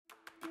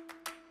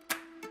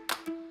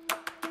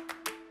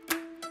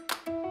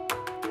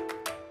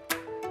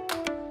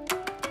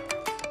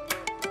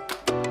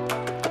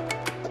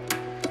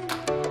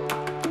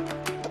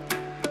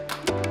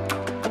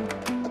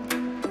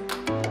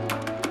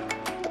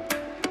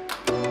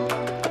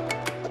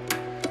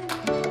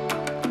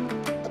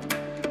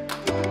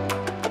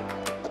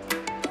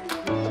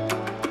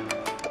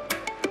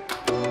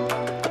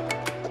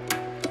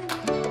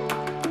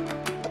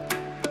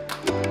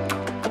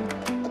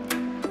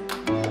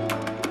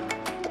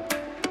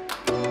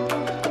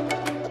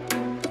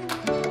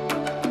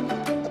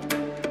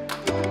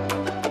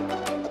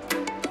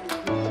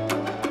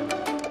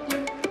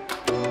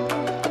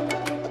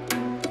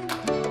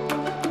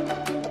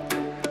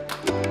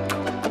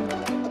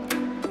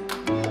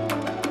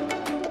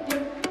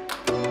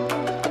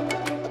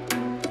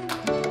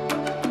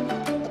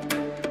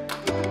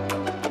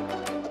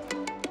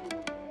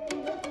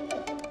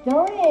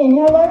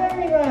morning. Hello,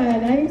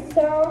 everyone. I'm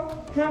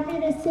so happy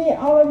to see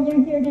all of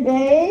you here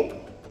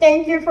today.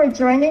 Thank you for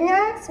joining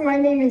us. My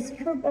name is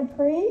Krupa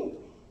Parikh.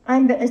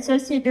 I'm the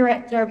Associate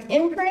Director of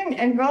Imprint,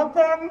 and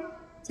welcome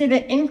to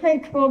the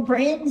Inprint Cool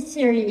Brains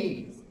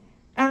series.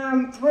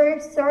 We're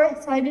so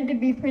excited to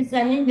be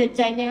presenting the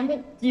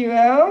dynamic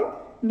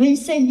duo,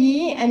 Lisa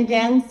Yee and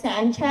Dan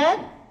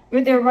Santat,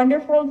 with their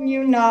wonderful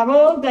new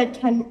novel,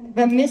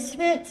 The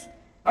Misfits,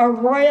 A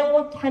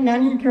Royal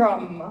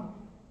Conundrum.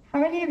 How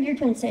many of you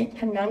can say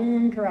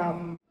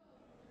conundrum?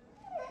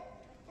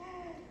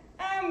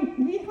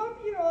 We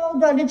hope you all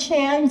got a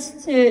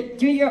chance to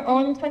do your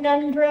own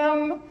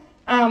conundrum.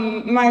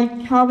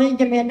 My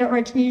colleague Amanda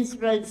Ortiz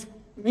was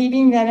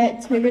leading that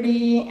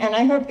activity, and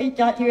I hope it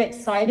got you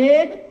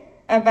excited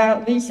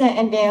about Lisa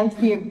and Dan's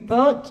new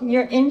book.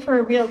 You're in for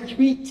a real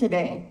treat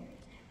today.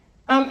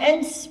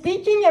 And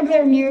speaking of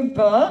their new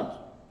book,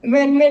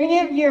 when many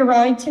of you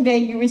arrived today,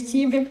 you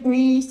received a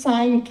free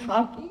signed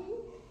copy,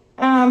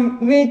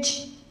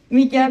 which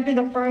we give to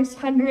the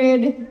first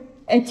 100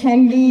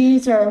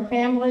 attendees or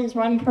families,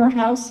 one per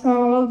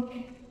household.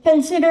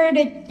 Consider it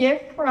a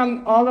gift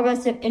from all of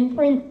us at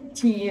Imprint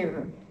to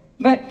you.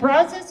 But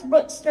browse this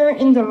bookstore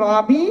in the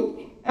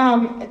lobby.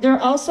 They're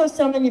also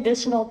selling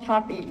additional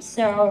copies,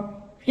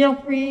 so feel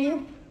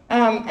free,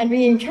 and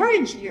we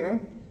encourage you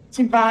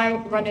to buy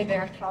one of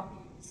their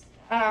copies.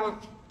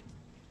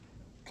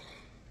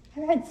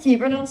 Let's see,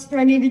 what else do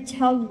I need to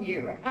tell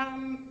you?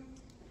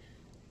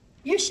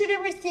 You should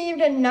have received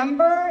a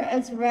number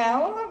as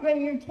well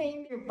when you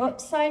came, your book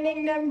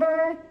signing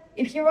number.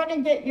 If you want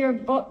to get your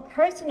book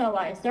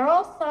personalized, they're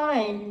all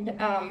signed,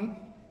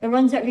 the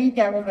ones that we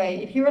give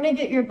away. If you want to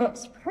get your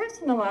books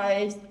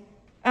personalized,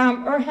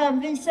 or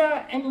have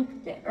Lisa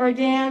or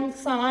Dan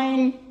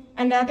sign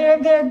another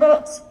of their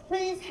books,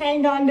 please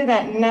hang on to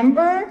that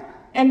number,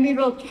 and we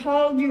will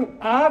call you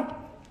up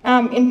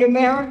in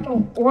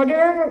numerical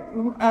order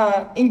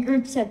in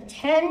groups of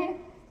 10.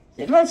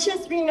 Let's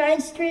just be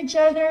nice to each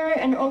other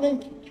and only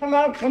come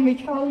up when we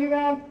call you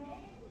up.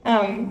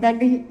 That'd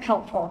be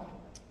helpful.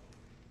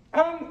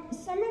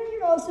 Some of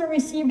you also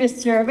received a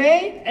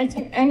survey as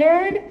you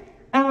entered.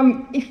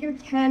 If you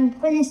can,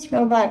 please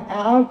fill that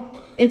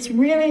out. It's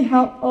really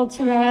helpful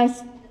to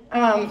us,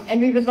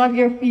 and we would love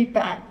your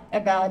feedback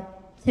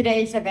about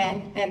today's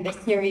event and the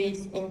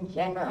series in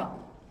general.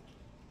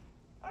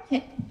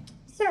 Okay,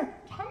 so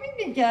coming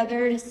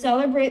together to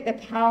celebrate the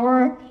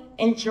power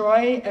and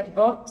joy of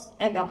books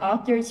and the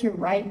authors who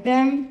write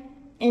them,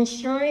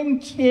 ensuring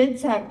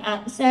kids have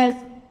access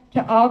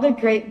to all the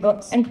great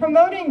books, and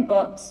promoting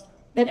books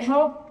that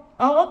help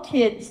all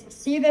kids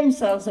see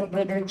themselves in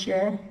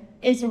literature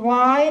is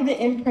why the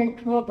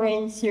Imprint Cool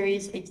Brains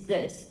series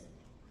exists.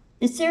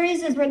 The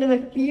series is one of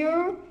the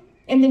few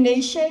in the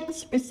nation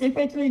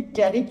specifically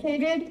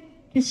dedicated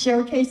to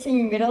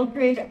showcasing middle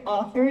grade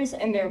authors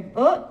and their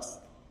books.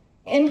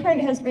 Imprint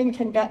has been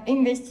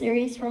conducting this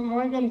series for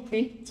more than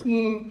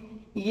 15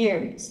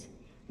 years.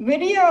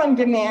 Video on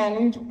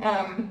demand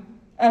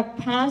of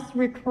past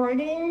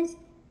recordings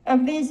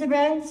of these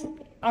events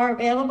are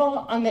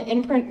available on the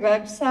Imprint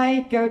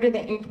website. Go to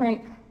the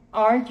Imprint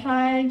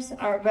archives.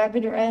 Our web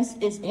address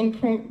is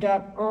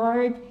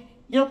imprint.org.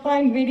 You'll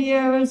find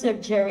videos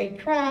of Jerry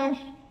Crash,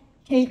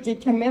 Kate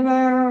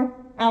DeCamillo,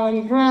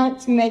 Alan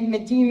Grant, Meg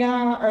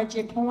Medina,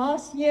 R.J.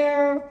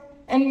 Palacio,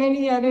 and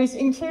many others,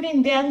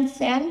 including Dan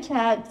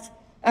Santat's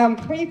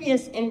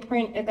previous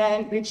Imprint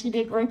event, which he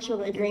did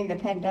virtually during the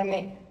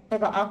pandemic for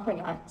the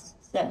Aquanauts.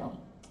 So,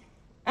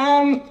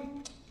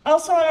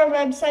 also on our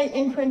website,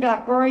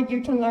 imprint.org,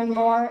 you can learn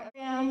more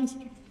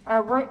and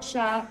our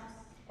workshops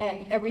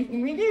and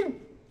everything we do.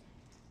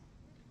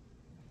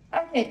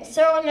 Okay,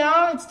 so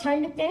now it's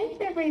time to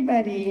thank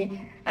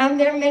everybody.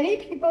 There are many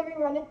people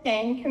we want to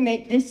thank who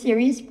make this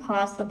series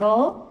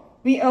possible.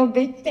 We owe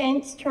big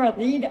thanks to our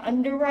lead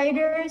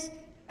underwriters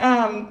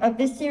of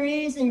this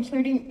series,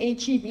 including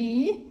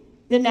HEB,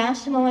 the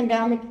National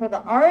Endowment for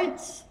the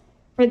Arts,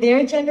 for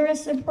their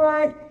generous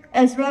support,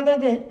 as well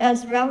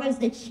as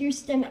the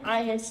Houston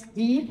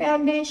ISD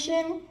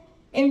Foundation.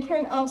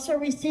 Imprint also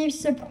receives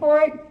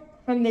support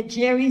from the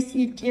Jerry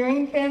C.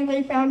 Deering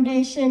Family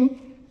Foundation,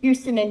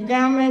 Houston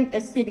Endowment,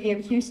 the City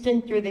of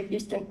Houston through the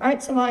Houston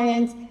Arts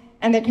Alliance,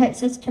 and the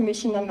Texas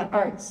Commission on the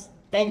Arts.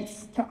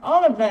 Thanks to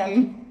all of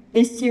them,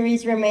 this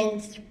series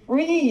remains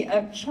free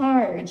of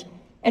charge,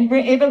 and we're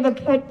able to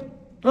put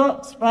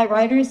books by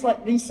writers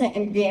like Lisa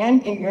and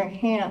Dan in your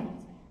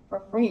hands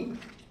for free.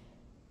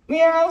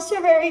 We are also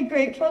very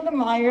grateful to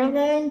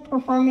Meyerland,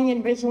 Performing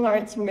and Visual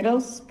Arts Middle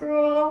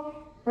School,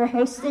 for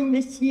hosting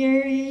this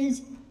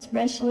series,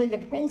 especially the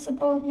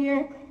principal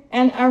here,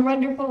 and our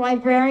wonderful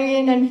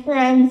librarian and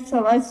friend,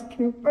 Celeste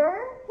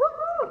Cooper.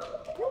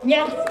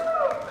 Yes,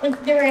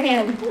 let's give her a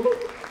hand.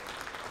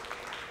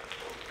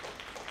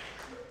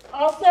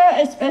 Also,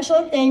 a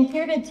special thank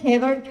you to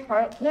Taylor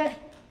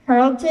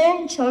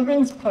Carlton,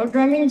 Children's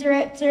Programming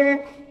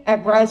Director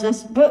at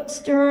Brazos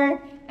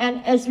Bookstore,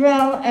 and as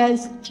well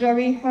as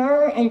Jerry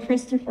Ho and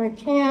Christopher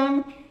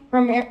Cam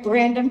from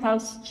Random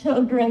House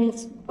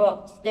Children's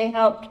Books. They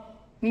helped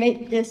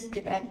make this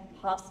event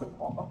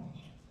possible.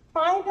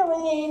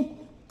 Finally,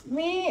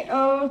 we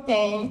owe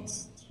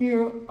thanks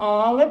to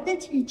all of the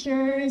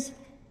teachers,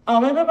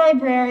 all of the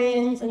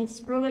librarians and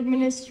school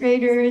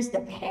administrators,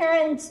 the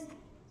parents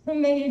who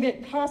made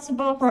it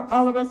possible for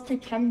all of us to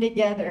come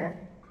together.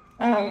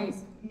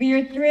 We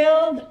are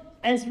thrilled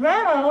as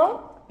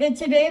well that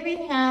today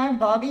we have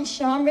Bobby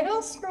Shaw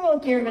Middle School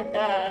here with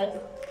us.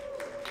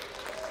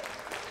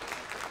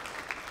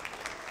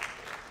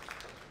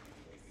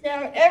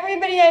 So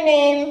everybody I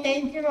named,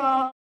 thank you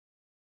all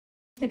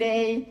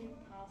today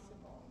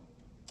possible.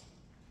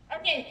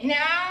 Okay,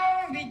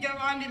 now we go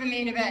on to the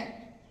main event.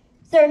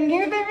 So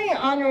Newbery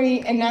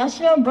honoree and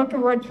National Book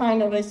Award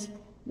finalist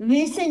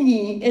Lisa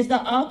Yee is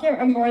the author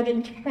of more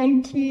than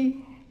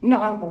 20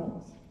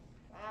 novels.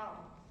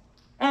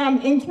 Wow.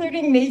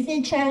 Including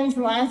Maisie Chan's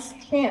Last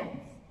Chance.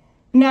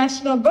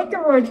 National Book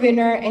Award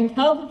winner and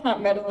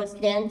Caldecott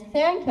medalist Dan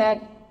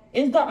Santat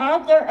is the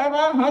author of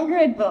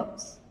 100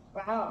 books.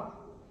 Wow.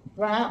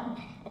 Wow.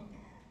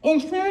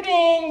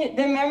 Including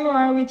the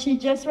memoir, which he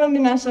just won the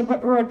National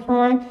Book Award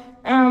for,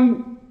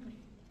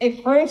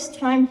 A First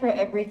Time for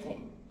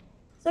Everything.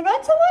 So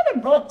that's a lot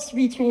of books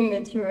between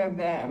the two of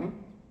them.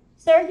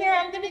 So here,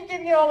 I'm going to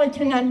give you all a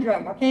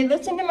conundrum, okay?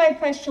 Listen to my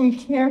question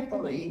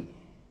carefully.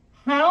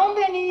 How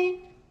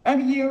many of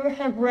you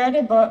have read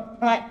a book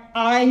by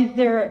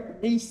either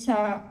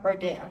Lisa or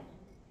Dan?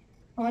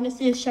 I want to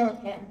see a show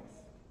of hands.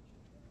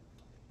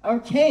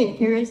 Okay,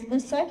 here's the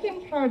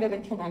second part of the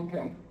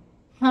conundrum.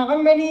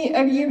 How many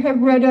of you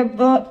have read a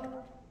book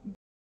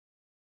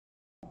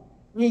by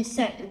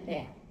Lisa and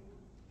Dan?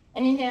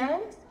 Any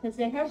hands? Because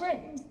they have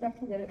written stuff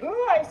together.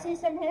 Ooh, I see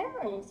some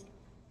hands.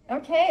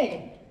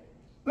 Okay.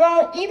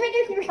 Well, even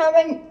if you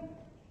haven't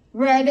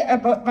read a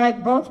book by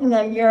both of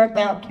them, you're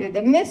about to.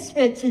 The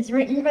Misfits is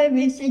written by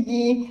Lisa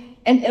Yee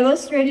and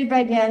illustrated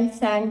by Dan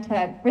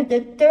Santat. For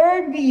the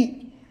third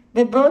week,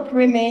 the book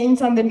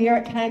remains on the New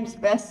York Times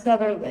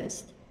bestseller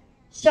list.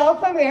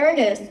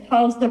 Self-Awareness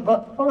calls the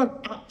book full of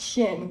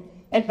action,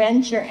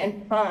 adventure,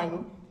 and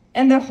fun.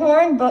 And the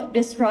Horn book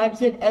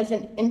describes it as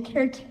an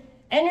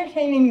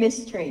entertaining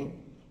mystery.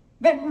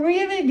 But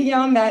really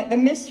beyond that, The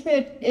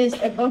Misfit is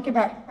a book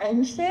about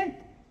friendship.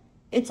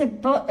 It's a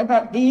book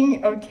about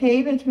being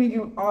okay with who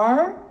you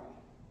are,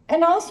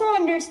 and also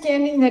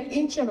understanding that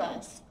each of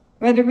us,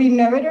 whether we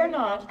know it or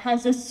not,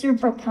 has a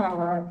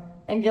superpower,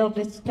 and you'll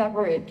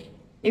discover it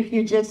if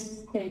you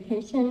just stay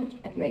patient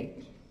and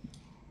wait.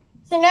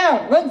 So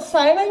now, let's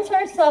silence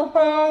our cell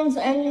phones,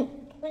 and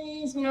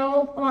please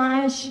no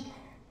flash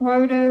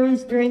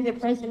photos during the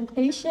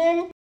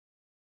presentation.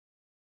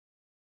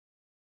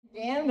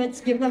 Dan, let's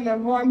give them a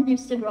warm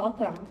Houston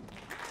welcome.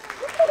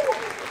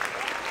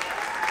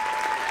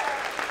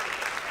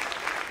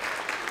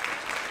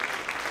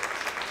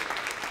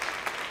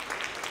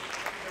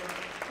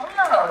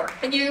 Hello,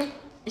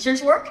 does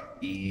yours work?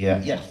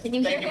 Yeah. Yes. Can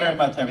you hear Thank you very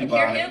much,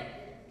 everybody. Can you hear him?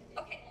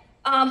 Okay.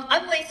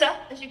 I'm Lisa,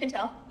 as you can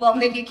tell. Well,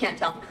 maybe you can't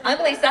tell.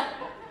 I'm Lisa.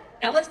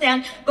 That was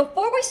Dan.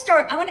 Before we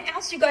start, I want to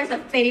ask you guys a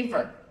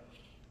favor.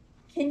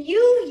 Can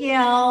you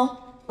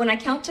yell, when I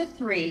count to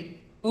 3,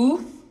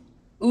 oof,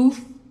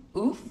 oof,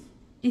 oof? Do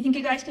you think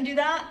you guys can do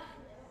that?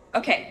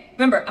 Okay,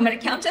 remember, I'm going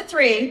to count to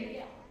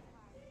 3.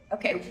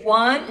 Okay,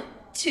 1,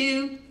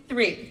 2,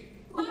 3.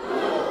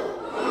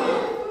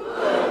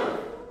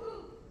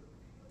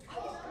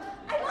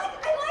 I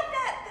like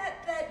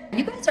that.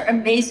 You guys are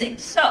amazing.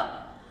 So,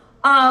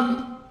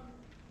 Dan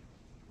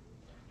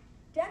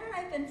and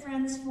I have been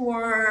friends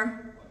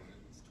for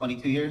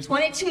 22 years?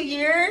 22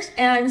 years,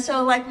 and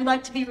so we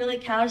like to be really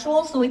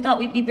casual, so we thought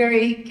we'd be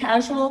very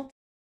casual,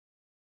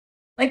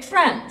 like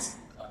friends.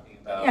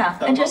 Yeah,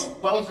 so and just...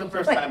 What was the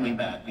first time we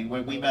met?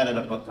 We met at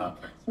a book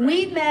conference. Right?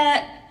 We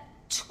met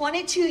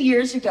 22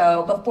 years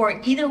ago before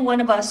either one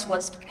of us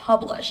was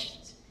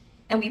published,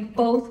 and we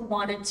both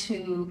wanted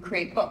to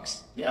create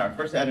books. Yeah, our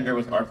first editor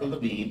was Arthur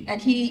Levine.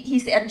 And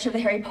he's the editor of the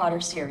Harry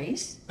Potter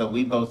series. So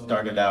we both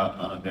started out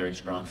on a very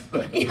strong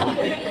foot.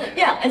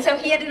 Yeah, and so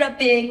he ended up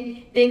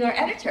being our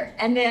editor.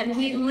 And then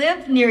we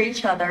lived near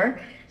each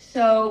other,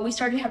 so we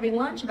started having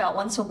lunch about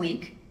once a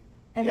week.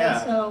 And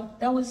then so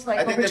that was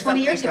like over 20 years ago. I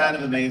think there's something kind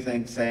of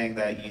amazing saying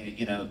that,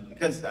 you know,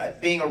 because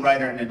being a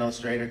writer and an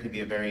illustrator could be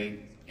a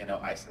very,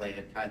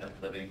 isolated kind of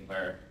living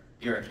where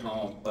you're at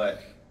home,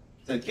 but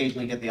to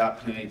occasionally get the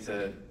opportunity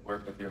to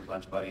work with your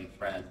lunch buddy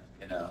friend,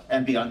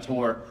 and be on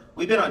tour.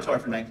 We've been on tour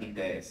for 19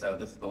 days, so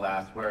this is the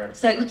last word.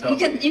 So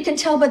you can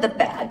tell by the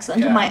bags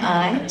under my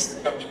eyes.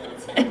 No,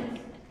 but I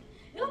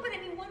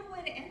mean, what a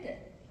way to end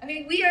it. I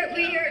mean, we are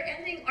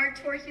ending our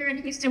tour here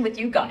in Houston with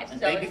you guys. So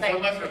thank you so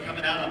much for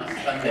coming out on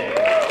a Sunday.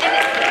 It's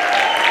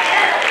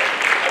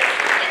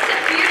a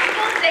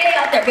beautiful day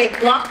out there.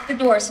 Wait, lock the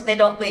doors so they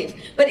don't leave.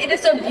 But it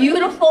is a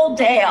beautiful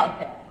day out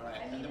there.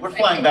 We're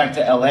flying back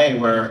to LA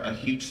where a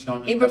huge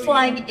storm is We're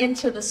flying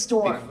into the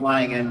storm. We're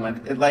flying in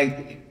when,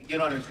 you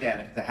don't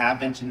understand. If it's a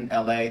half inch in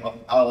LA,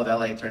 all of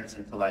LA turns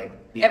into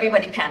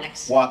everybody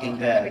panics. Walking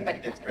Dead. Everybody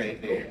it's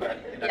crazy. But,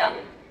 yeah.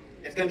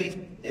 It's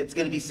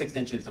gonna be 6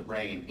 inches of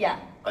rain. Yeah.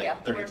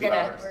 32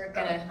 hours.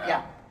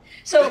 Yeah.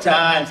 So Good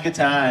times, good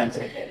times.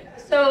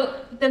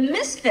 So the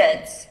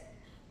Misfits,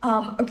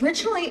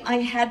 originally I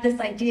had this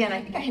idea, and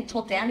I think I had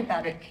told Dan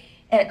about it,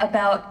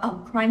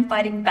 about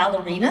crime-fighting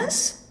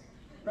ballerinas,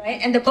 right?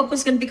 And the book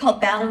was going to be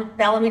called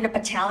Ballerina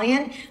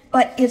Battalion,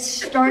 but it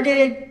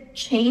started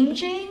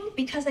changing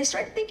because I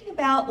started thinking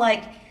about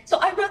so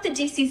I wrote the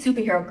DC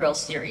Superhero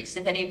Girls series,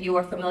 if any of you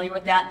are familiar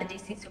with that, the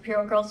DC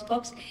Superhero Girls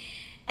books.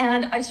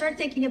 And I started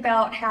thinking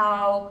about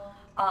how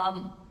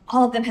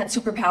all of them had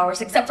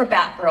superpowers, except for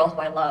Batgirl,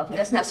 who I love, who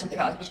doesn't have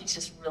superpowers, but she's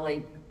just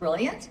really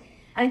brilliant.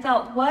 And I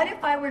thought, what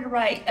if I were to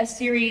write a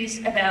series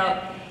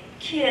about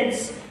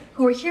kids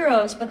who were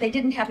heroes, but they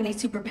didn't have any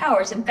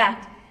superpowers? In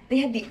fact, they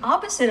had the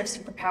opposite of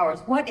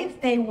superpowers. What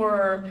if they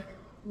were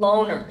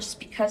loners?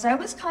 Because I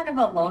was kind of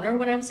a loner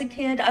when I was a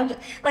kid.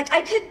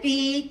 I could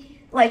be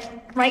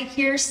right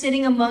here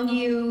sitting among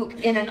you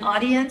in an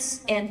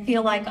audience and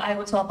feel like I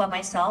was all by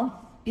myself,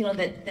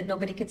 that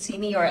nobody could see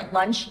me, or at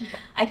lunch.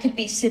 I could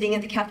be sitting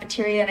in the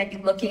cafeteria and I'd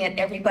be looking at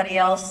everybody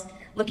else,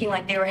 looking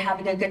like they were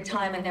having a good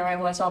time, and there I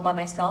was all by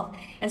myself.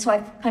 And so I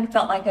kind of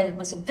felt like I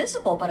was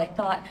invisible, but I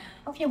thought,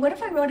 okay, what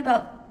if I wrote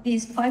about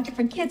these 5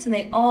 different kids and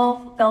they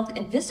all felt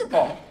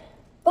invisible?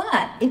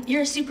 But if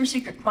you're a super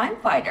secret crime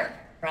fighter,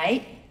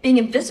 right, being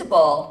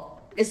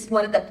invisible is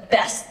one of the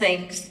best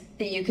things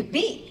that you could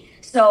be.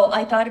 So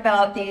I thought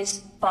about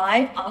these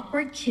 5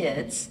 awkward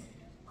kids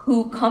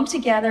who come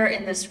together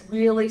in this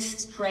really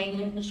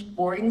strange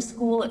boarding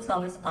school. It's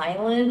on this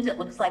island. It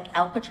looks like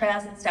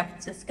Alcatraz in San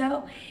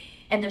Francisco.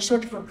 And they're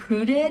sort of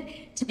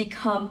recruited to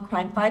become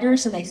crime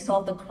fighters, and they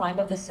solve the crime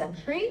of the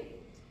century.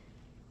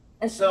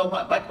 And so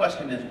my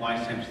question is, why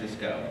San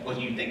Francisco? What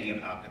are you thinking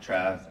of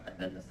Alcatraz and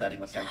then the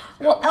setting of San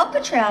Francisco? Well,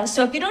 Alcatraz,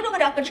 so if you don't know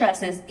what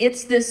Alcatraz is,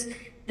 it's this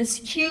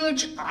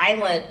huge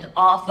island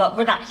off of,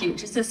 well, not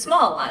huge, it's a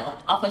small island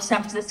off of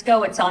San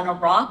Francisco. It's on a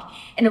rock,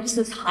 and it was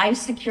this high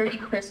security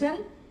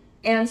prison.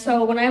 And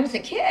so when I was a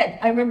kid,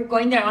 I remember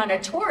going there on a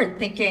tour and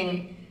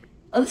thinking,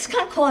 oh, this is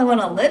kind of cool, I want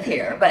to live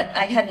here, but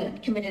I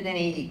hadn't committed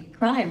any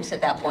crimes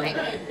at that point.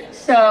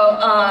 So,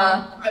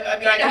 I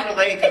can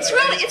relate.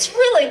 It's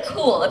really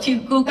cool if you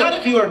Google Not it.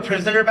 if you were a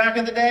prisoner back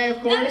in the day,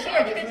 of course. Not if you're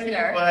a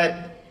prisoner.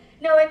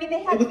 But No, I mean,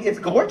 they have... it's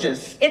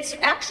gorgeous. It's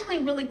actually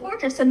really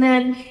gorgeous. And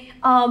then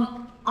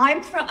I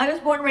was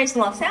born and raised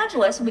in Los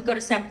Angeles, and we go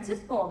to San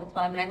Francisco all the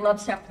time, and I love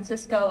San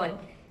Francisco and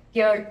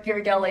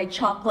Ghirardelli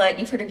chocolate.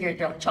 You've heard of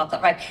Ghirardelli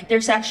chocolate, right?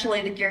 There's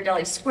actually the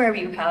Ghirardelli Square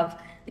where you have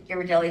the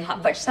Ghirardelli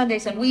hot fudge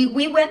sundaes, and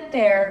we went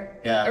there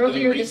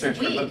earlier this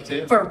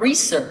week for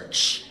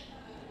research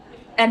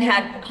and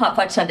had hot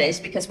fudge sundaes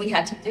because we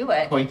had to do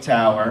it. Coit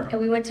Tower. And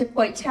we went to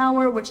Coit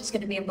Tower, which is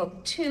going to be in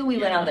book 2. We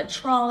went on the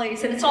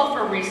trolleys, and it's all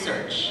for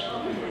research.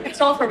 It's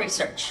all for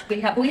research.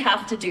 We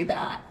have to do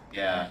that.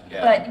 Yeah.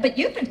 But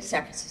you've been to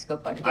San Francisco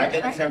quite a bit, I've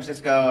been right? to San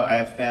Francisco. I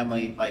have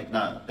family,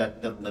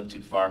 that doesn't live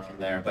too far from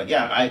there. But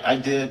yeah, I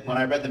did, when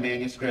I read the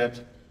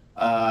manuscript,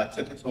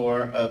 took a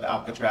tour of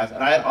Alcatraz,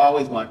 and I had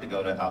always wanted to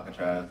go to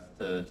Alcatraz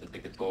to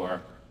take a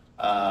tour.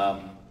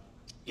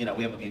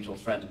 We have a mutual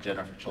friend,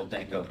 Jennifer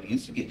Choldenko, who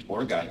used to be a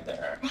tour guide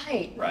there.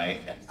 Right.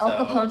 And so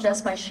Al Capone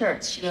does my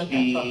shirts. She wrote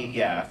that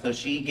book. So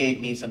she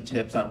gave me some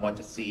tips on what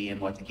to see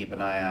and what to keep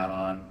an eye out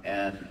on,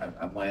 and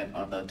I went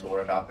on the tour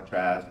of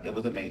Alcatraz. It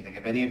was amazing.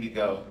 If any of you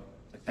go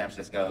to San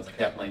Francisco, it's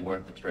definitely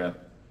worth the trip.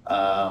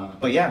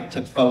 But yeah,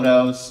 took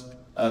photos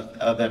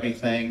of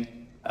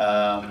everything.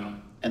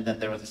 And then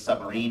there was a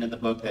submarine in the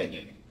book that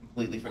you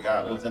completely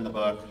forgot was in the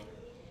book.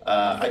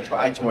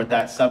 I toured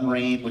that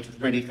submarine, which was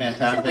pretty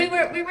fantastic.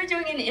 So we were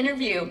doing an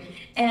interview,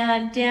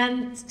 and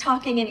Dan's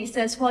talking, and he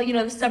says, well,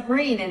 the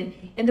submarine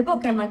in the book.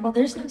 And I'm like, well,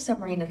 there's no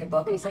submarine in the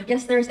book. And he's like,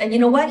 yes, there is. And you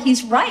know what?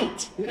 He's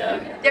right.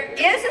 Yeah. There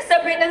is a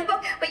submarine in the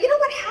book. But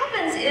what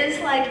happens is,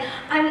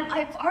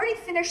 I've already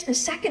finished the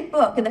second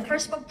book, and the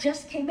first book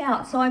just came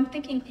out. So I'm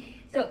thinking,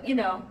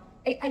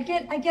 I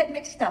get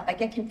mixed up. I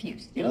get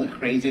confused. The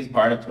craziest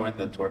part of touring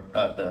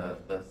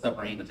the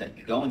submarine is that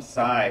you go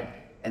inside,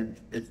 and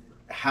it's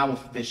how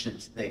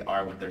efficient they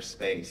are with their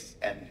space.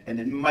 And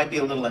it might be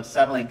a little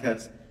unsettling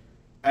because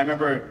I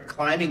remember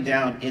climbing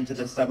down into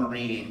the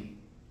submarine,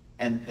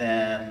 and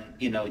then,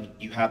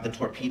 you have the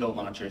torpedo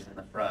launchers in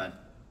the front,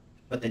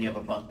 but then you have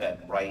a bunk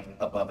bed right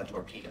above a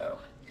torpedo.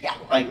 Yeah.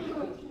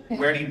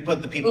 Where do you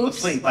put the people to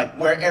sleep?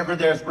 Wherever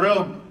there's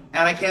room.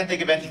 And I can't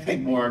think of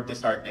anything more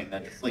disheartening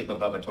than to sleep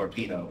above a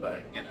torpedo,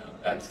 but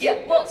that's...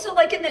 Yeah, well, so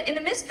in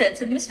the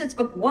Misfits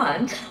book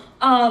 1,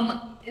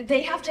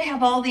 they have to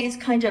have all these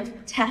kind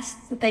of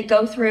tests that they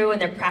go through,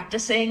 and they're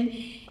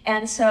practicing.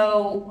 And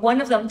so one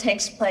of them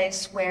takes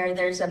place where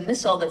there's a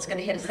missile that's going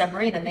to hit a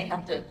submarine, and they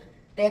have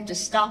to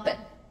stop it.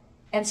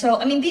 And so,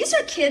 these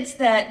are kids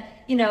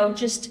that,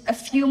 just a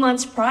few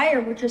months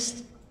prior were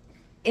just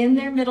in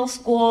their middle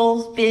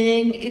schools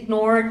being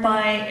ignored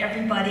by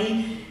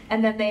everybody.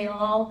 And then they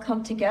all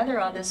come together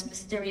on this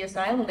mysterious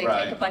island. They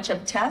take a bunch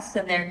of tests,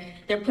 and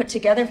they're put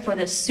together for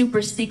this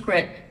super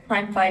secret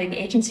crime-fighting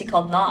agency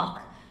called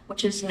NOC,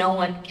 which is no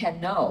one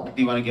can know.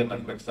 Do you want to give them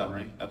a quick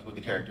summary of who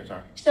the characters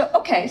are? So,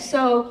 okay,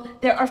 so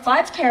there are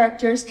 5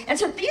 characters, and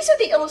so these are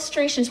the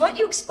illustrations. Why don't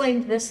you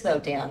explain this, though,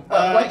 Dan,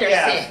 what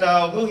they're seeing?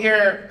 So who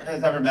here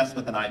has ever messed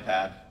with an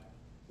iPad?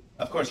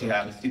 Of course you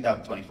have, it's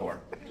 2024.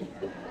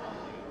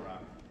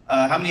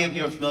 How many of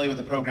you are familiar with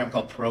a program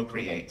called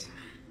Procreate?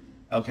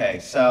 Okay,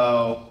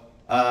 so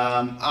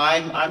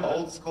I'm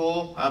old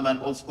school. I'm an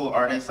old school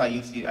artist. I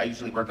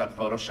usually work on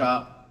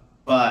Photoshop,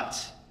 but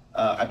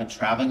I've been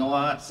traveling a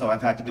lot, so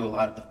I've had to do a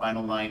lot of the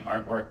final line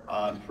artwork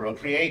on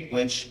Procreate,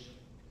 which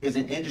is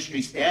an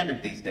industry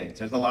standard these days.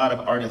 There's a lot of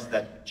artists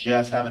that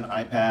just have an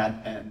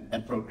iPad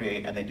and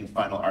Procreate, and they do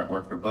final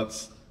artwork for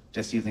books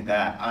just using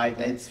that. I'm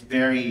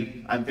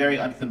very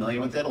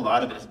unfamiliar with it. A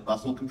lot of it is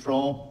muscle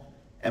control,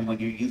 and when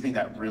you're using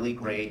that really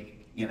great,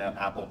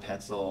 Apple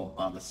Pencil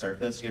on the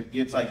surface,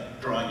 it's like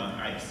drawing on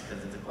ice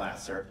because it's a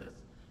glass surface.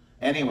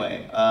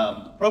 Anyway,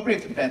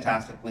 Procreate's a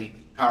fantastically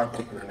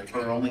powerful tool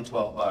for only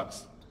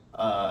 $12.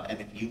 And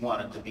if you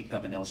wanted to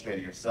become an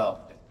illustrator yourself,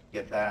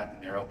 get that,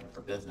 and you're open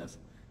for business.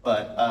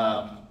 But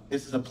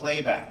this is a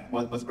playback.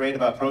 What's great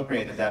about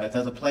Procreate is that it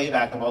does a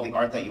playback of all the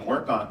art that you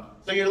work on.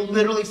 So you're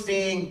literally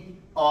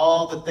seeing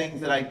all the things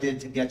that I did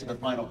to get to the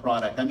final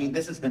product. I mean,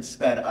 this has been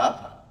sped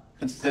up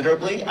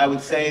considerably. I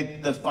would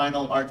say the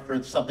final art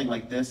for something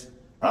like this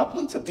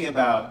probably took me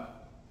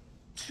about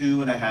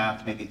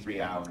 2.5, maybe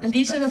 3 hours. And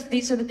these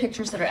are the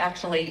pictures that are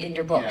actually in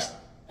your books. Yeah.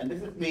 And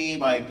this is me,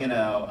 like,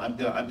 I'm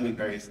doing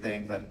various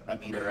things. I'm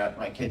either at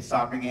my kid's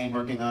soccer game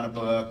working on a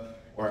book,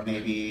 or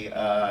maybe,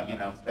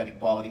 spending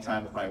quality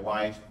time with my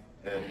wife,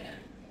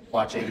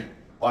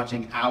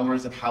 watching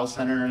hours of House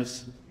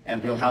Hunters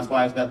and Real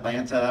Housewives of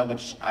Atlanta,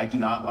 which I do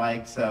not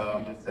like. So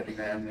I'm just sitting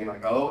there and being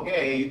like, oh,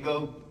 okay, you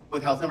go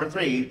with house number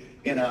 3,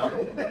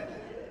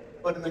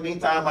 But in the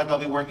meantime, like, I'll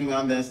be working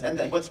on this. And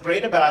what's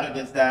great about it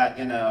is that,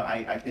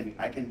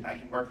 I can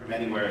work from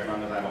anywhere as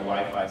long as I have a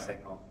Wi-Fi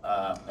signal.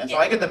 And so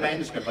I get the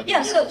manuscript. Like,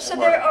 yeah, so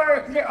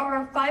there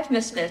are 5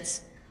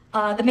 Misfits.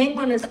 The main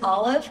one is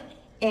Olive,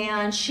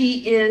 and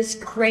she is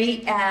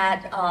great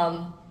at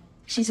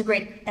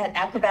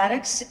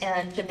acrobatics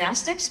and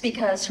gymnastics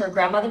because her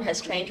grandmother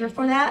has trained her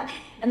for that.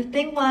 And the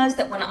thing was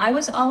that when I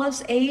was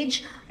Olive's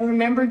age, I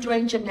remember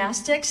doing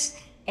gymnastics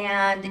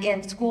and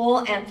in school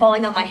and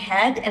falling on my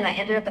head, and I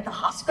ended up at the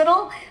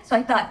hospital. So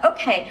I thought,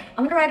 okay,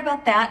 I'm gonna write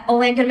about that,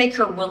 only I'm gonna make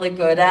her really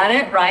good at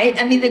it, right?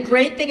 I mean, the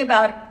great thing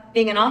about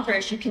being an author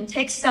is you can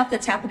take stuff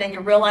that's happened in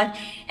your real life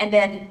and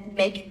then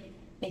make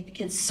the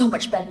kids so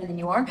much better than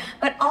you are.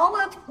 But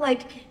Olive,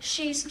 like,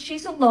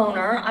 she's a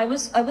loner. I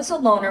was a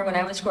loner when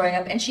I was growing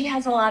up, and she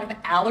has a lot of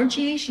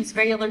allergies. She's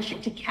very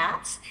allergic to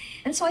cats.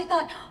 And so I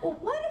thought, well,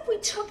 what if we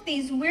took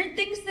these weird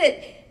things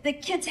that the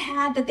kids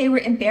had that they were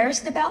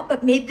embarrassed about,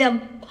 but made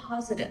them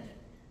positive,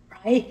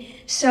 right?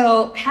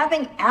 So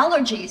having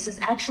allergies is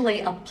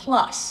actually a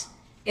plus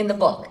in the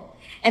book.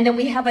 And then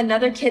we have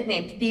another kid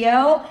named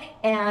Theo,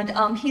 and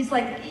he's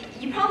like,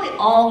 you probably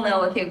all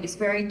know Theo. He's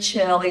very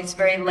chill, he's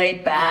very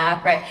laid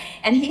back, right?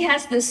 And he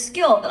has this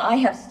skill that I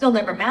have still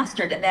never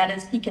mastered, and that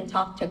is he can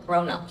talk to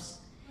grown-ups.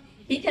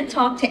 He can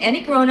talk to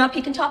any grown-up,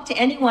 he can talk to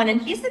anyone,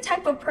 and he's the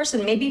type of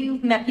person, maybe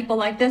you've met people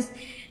like this,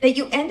 that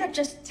you end up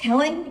just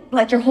telling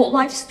like your whole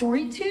life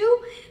story to.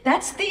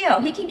 That's Theo.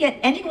 He can get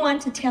anyone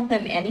to tell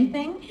him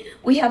anything.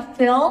 We have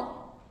Phil.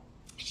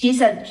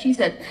 She's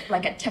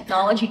like a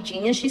technology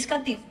genius. She's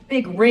got these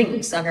big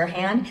rings on her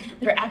hand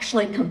that are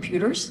actually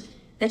computers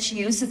that she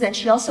uses, and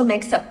she also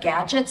makes up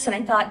gadgets. And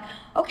I thought,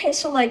 okay,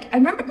 so like, I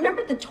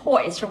remember the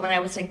toys from when I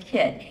was a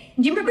kid.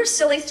 Do you remember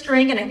Silly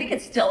String? And I think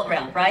it's still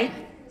around, right?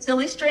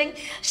 Silly String.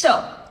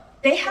 So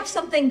they have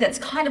something that's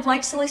kind of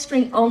like Silly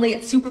String, only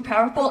it's super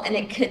powerful and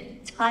it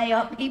could tie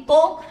up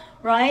people,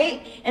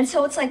 right? And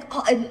so it's like,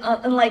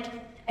 like,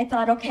 I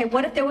thought, okay,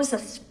 what if there was a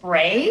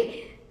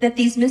spray that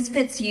these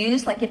Misfits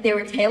use, like if they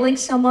were tailing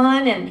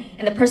someone and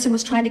the person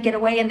was trying to get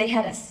away and they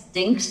had a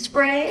stink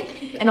spray,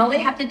 and all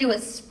they have to do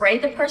is spray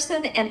the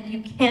person and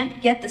you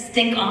can't get the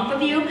stink off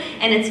of you,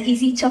 and it's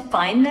easy to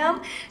find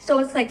them. So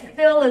it's like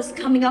Phil is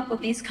coming up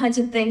with these kinds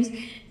of things.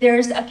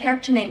 There's a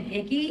character named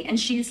Iggy, and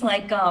she's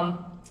like,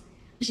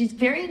 she's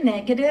very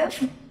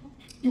negative.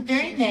 She's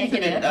very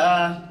negative.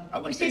 I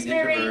wouldn't say an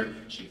introvert.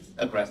 She's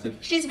aggressive.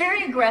 She's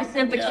very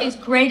aggressive, but she's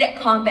great at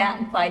combat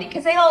and fighting,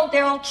 because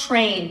they're all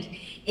trained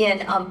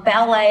in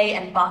ballet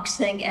and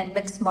boxing and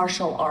mixed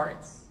martial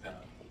arts.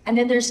 And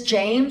then there's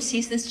James,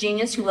 he's this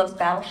genius who loves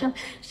Battleship.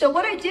 So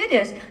what I did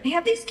is, I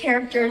have these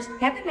characters,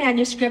 I have the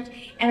manuscript,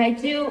 and I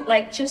do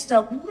like just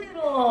a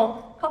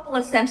little couple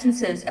of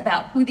sentences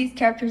about who these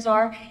characters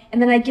are, and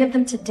then I give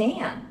them to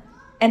Dan.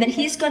 And then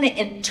he's gonna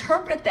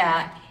interpret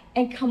that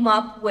and come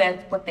up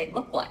with what they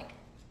look like.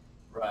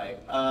 Right,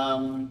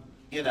 having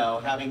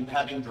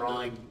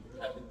drawing,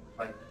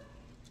 like,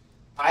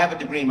 I have a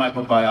degree in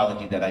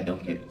microbiology that I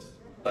don't use.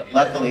 But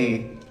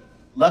luckily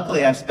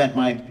I've spent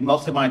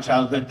most of my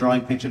childhood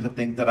drawing pictures of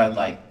things that I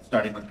like,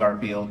 starting with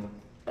Garfield,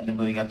 and then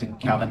moving up to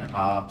Calvin and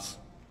Hobbes.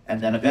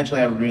 And then eventually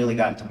I really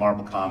got into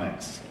Marvel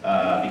Comics,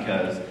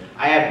 because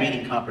I had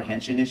reading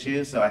comprehension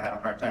issues, so I had a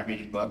hard time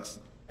reading books.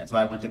 And so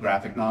I went to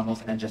graphic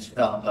novels and just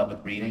fell in love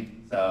with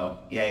reading. So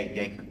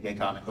yay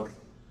comic books.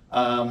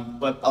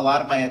 But a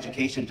lot of my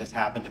education just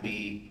happened to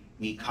be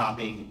me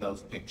copying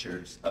those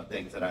pictures of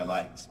things that I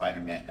like,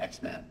 Spider-Man,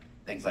 X-Men,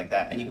 things like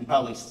that. And you can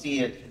probably see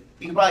it,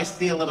 you can probably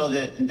see a little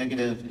bit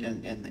indicative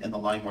in the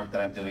line work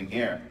that I'm doing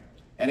here.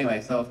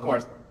 Anyway, so of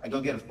course, I go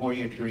get a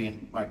 4-year degree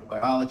in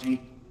microbiology.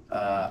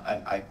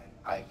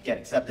 I get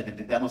accepted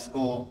into dental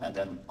school, and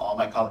then all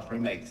my college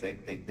roommates,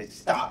 they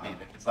stop me.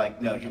 It's like,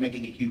 no, you're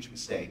making a huge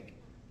mistake.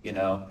 You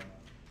know,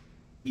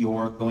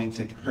 you're going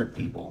to hurt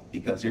people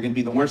because you're going to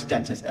be the worst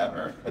dentist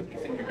ever if you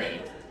think you're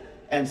great.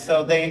 And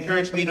so they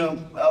encouraged me to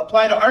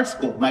apply to art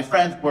school. My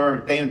friends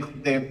were, they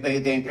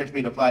encouraged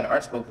me to apply to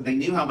art school because they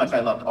knew how much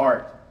I loved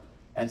art.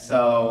 And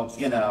so,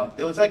 you know,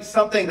 it was like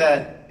something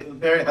that, it was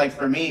very, like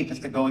for me,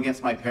 just to go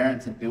against my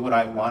parents and do what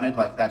I wanted,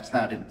 like that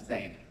sounded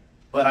insane.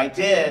 But I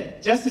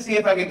did, just to see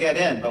if I could get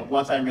in. But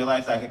once I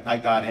realized I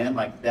got in,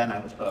 like then I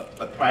was hooked.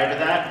 But prior to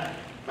that,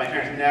 my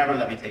parents never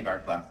let me take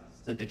art classes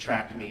to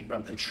detract me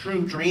from the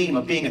true dream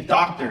of being a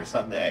doctor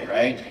someday,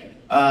 right?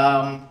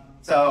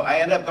 So I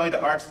ended up going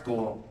to art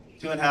school.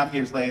 2.5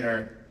 years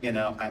later, you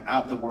know, I'm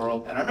out in the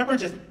world. And I remember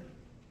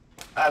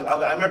I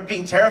remember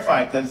being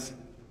terrified because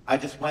I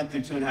just went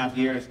through 2.5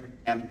 years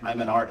and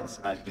I'm an artist.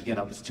 And you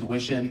know,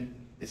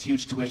 this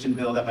huge tuition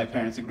bill that my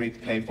parents agreed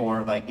to pay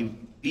for, like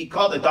you'd be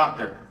called a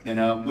doctor, you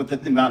know, with the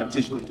amount of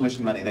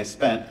tuition money they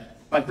spent.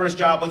 My first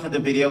job was in the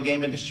video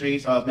game industry,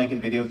 so I was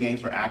making video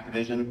games for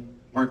Activision.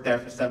 Worked there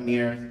for 7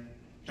 years.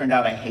 Turned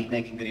out I hate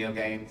making video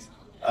games.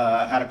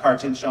 Had a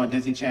cartoon show on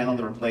Disney Channel,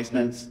 The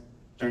Replacements.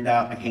 Turned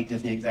out I hate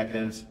Disney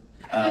executives.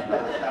 That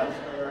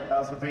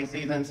was for 3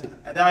 seasons.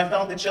 And then I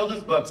fell into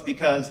children's books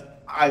because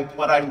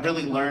what I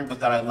really learned was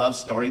that I love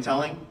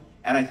storytelling.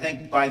 And I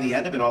think by the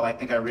end of it all, I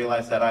think I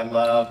realized that I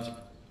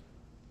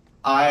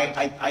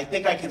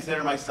think I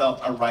consider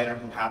myself a writer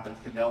who happens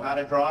to know how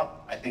to draw.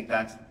 I think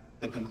that's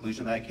the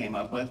conclusion that I came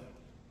up with.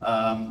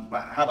 How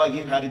about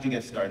you? How did you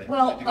get started?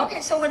 Well,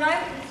 okay, so when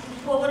I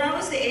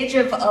was the age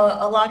of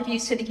a lot of you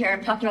sitting here,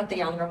 I'm talking about the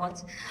younger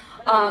ones,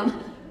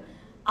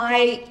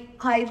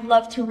 I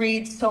love to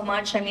read so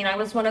much. I mean, I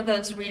was one of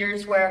those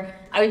readers where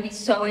I would be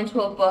so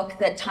into a book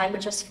that time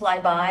would just fly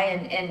by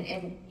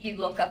and you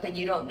look up and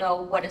you don't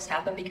know what has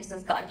happened because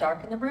it's gotten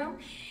dark in the room.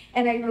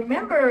 And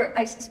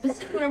I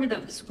specifically remember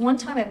this one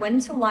time I went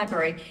into the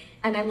library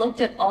and I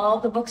looked at all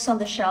the books on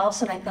the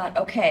shelves and I thought,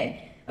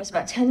 okay, I was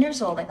about 10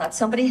 years old. I thought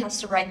somebody has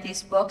to write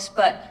these books,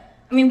 but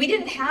I mean, we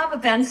didn't have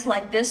events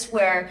like this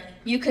where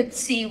you could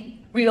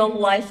see real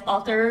life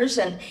authors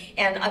and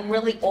I'm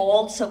really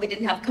old, so we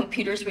didn't have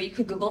computers where you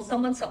could Google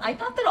someone. So I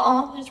thought that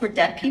all authors were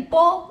dead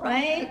people,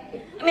 right?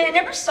 I mean, I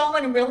never saw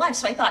one in real life.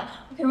 So I thought,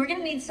 okay, we're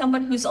gonna need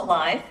someone who's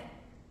alive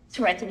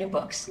to write the new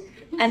books.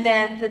 And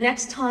then the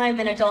next time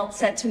an adult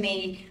said to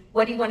me,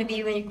 what do you want to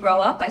be when you grow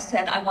up? I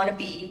said, I want to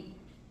be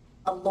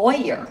a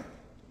lawyer.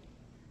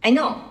 I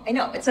know.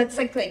 It's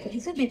like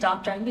he's gonna be a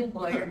doctor, I'm gonna be a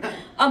lawyer.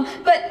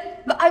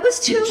 But I was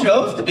too. You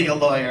chose to be a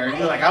lawyer.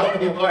 You're like, I want to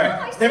be a lawyer.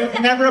 No, there was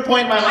never a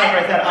point in my life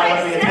where I said, I want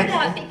to be a said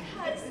dentist. that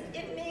because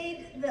it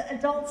made the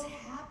adults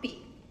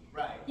happy.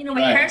 Right. You know,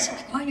 my parents were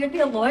like, oh, you're gonna be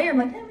a lawyer. I'm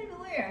like, yeah, I'm gonna be a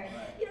lawyer.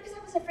 You know, because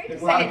I was afraid to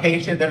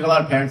say it. There's a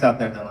lot of parents out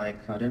there that are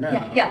like, I don't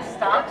know. Yeah,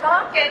 stop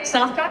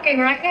talking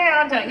right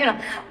now, you know.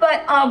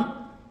 But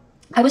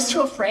I was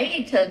too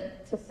afraid to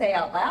say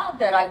out loud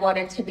that I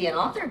wanted to be an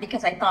author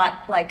because I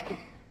thought, like,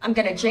 I'm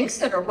gonna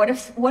jinx it, or what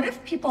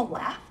if people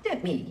laughed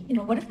at me? You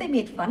know, what if they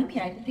made fun of me?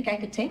 I didn't think I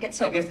could take it.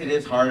 So I guess it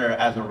is harder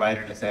as a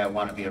writer to say I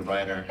want to be a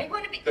writer. I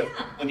want to be, yeah.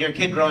 When you're a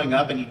kid growing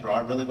up and you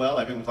draw really well,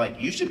 everyone's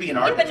like, you should be an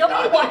artist. Yeah,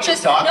 but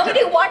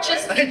nobody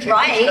watches me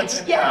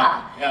write.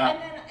 Yeah.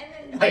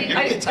 And then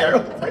I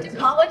went to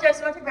college. I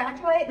was about to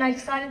graduate, and I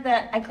decided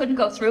that I couldn't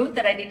go through.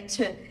 That I needed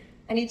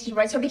to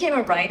write. So I became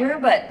a writer,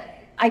 but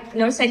I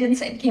noticed I didn't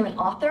say I became an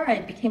author. I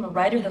became a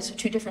writer. Those are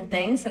two different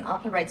things. An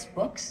author writes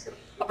books.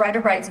 A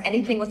writer writes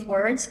anything with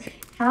words.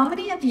 How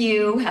many of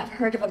you have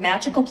heard of a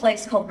magical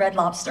place called Red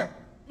Lobster?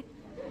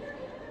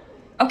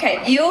 Okay,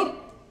 I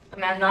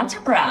mean, not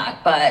to brag,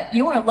 but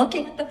you are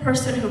looking at the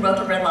person who wrote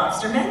the Red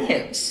Lobster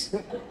menus.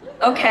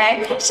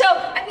 Okay, so,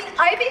 I mean,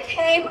 I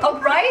became a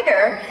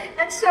writer,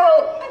 and so,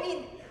 I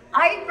mean,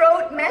 I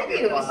wrote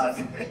menus.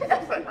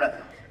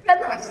 Red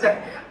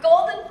Lobster,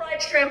 golden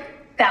fried shrimp,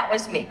 that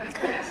was me.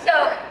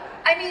 So,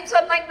 I mean, so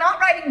I'm like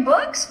not writing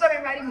books, but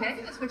I'm writing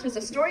menus, which is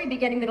a story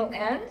beginning, middle,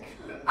 end.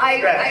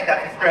 That's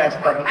a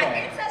stretch, but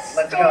okay. It's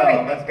a story.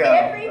 Let's go.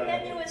 Every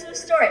menu is a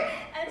story.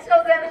 And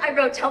so then I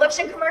wrote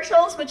television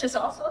commercials, which is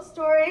also a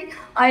story.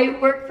 I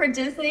worked for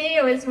Disney.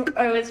 I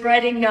was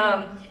writing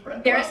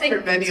embarrassing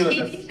Your menu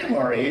is a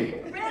story.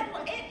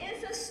 It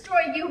is a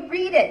story. You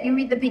read it. You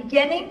read the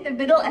beginning, the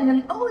middle, and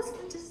then it's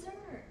the dessert.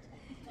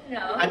 You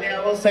know? I mean,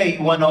 I will say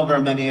you won over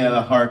many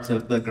hearts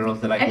of the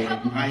girls that I dated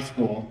in high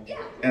school.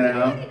 Yeah. You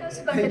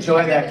know,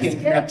 enjoy that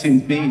King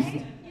Neptune's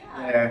feast.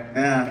 Right?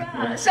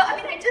 Yeah. So I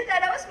mean, I did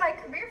that. That was my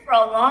career for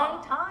a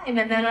long time,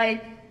 and then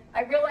I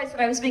I realized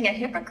that I was being a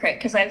hypocrite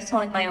because I was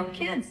telling my own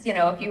kids, you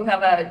know, if you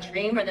have a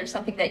dream or there's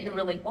something that you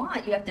really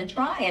want, you have to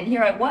try. And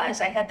here I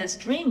was, I had this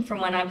dream from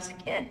when I was a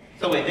kid.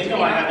 So wait, they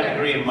know I have a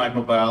degree in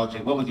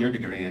microbiology. What was your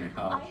degree in I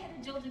college?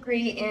 had a dual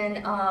degree in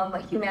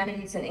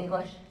humanities and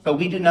English. So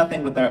we do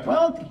nothing with our,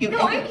 well, you, No,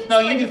 you I no,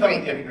 used you my do something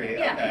with degree. your degree.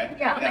 Yeah, Okay.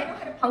 yeah, I know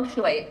how to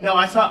punctuate. No,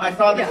 I saw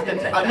this.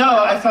 Yeah. No,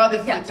 I saw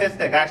this Yeah.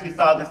 statistic. I actually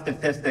saw this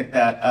statistic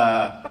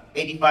that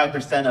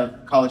 85%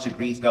 of college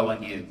degrees go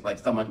unused.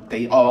 Like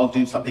they all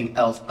do something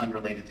else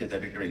unrelated to their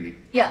degree.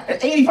 Yeah.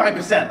 It's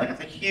 85%. Like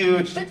it's a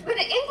huge. But an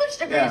English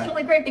degree Yeah. is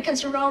really great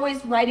because you're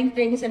always writing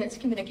things and it's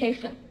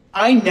communication.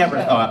 I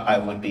never thought I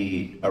would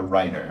be a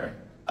writer.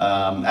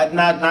 And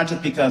not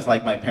just because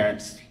like my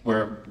parents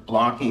were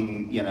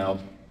blocking me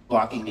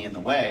in the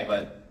way,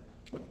 but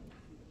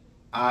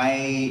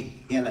I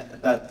didn't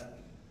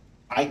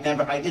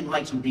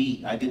like to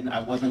read.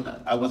 I wasn't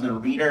a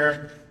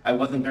reader. I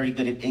wasn't very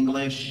good at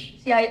English.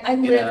 See, I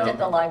You lived know? at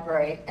the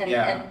library, and,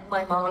 Yeah. and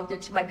my mom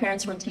did too. My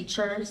parents were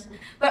teachers.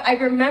 But I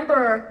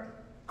remember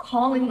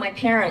calling my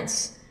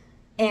parents,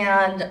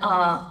 and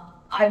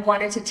I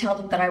wanted to tell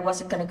them that I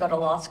wasn't going to go to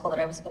law school, that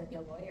I was going to be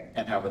a lawyer.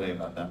 And how were they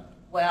about that?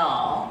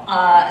 Well,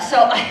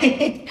 so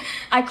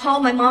I call,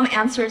 my mom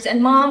answers,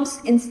 and moms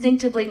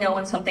instinctively know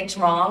when something's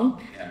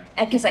wrong. Yeah.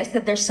 And because I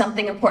said, there's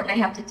something important I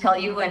have to tell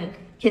you, and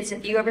kids,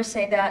 if you ever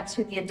say that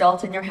to the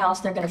adult in your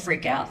house, they're gonna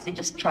freak out. So you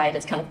just try it,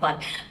 it's kind of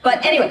fun.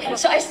 But anyway,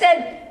 so I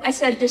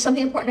said, there's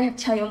something important I have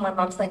to tell you, and my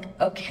mom's like,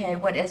 okay,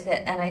 what is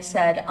it? And I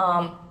said,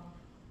 I'm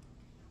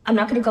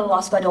not gonna go to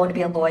law school, I don't wanna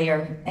be a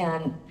lawyer.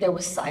 And there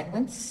was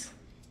silence.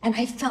 And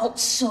I felt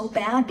so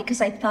bad because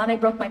I thought I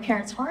broke my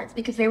parents' hearts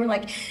because they were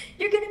like,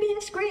 you're gonna be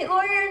this great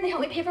lawyer, and they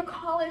helped me pay for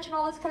college and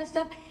all this kind of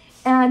stuff.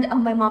 And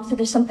my mom said,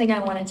 there's something I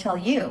wanna tell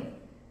you.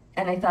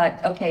 And I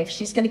thought, okay, if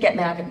she's gonna get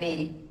mad at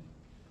me,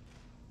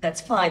 that's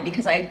fine,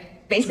 because I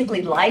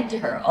basically lied to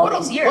her all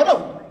these years.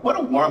 What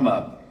a warm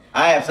up.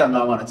 I have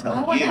something I want to tell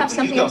I want you. to have but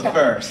something you go to tell.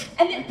 first.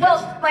 And then,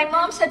 well, my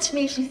mom said to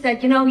me, she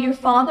said, you know, your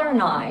father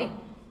and I,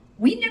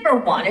 we never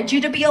wanted you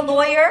to be a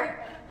lawyer.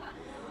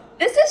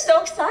 This is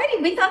so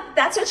exciting. We thought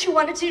that's what you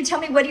wanted to do. Tell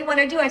me, what do you want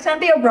to do? I said, I'll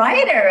be a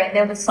writer. And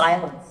there was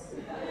silence.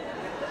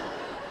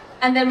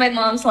 And then my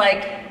mom's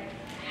like,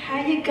 how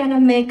are you going to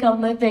make a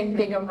living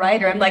being a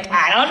writer? I'm like,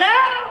 I don't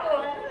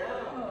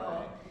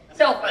know.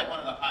 So, It's like one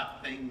of the hot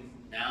things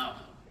now.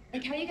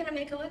 like, how are you going to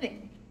make a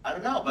living? I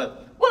don't know,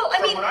 but Well, I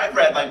from mean- what I've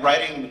read, like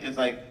writing is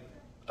like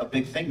a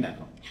big thing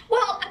now.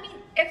 Well, I mean,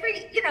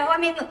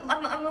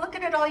 I'm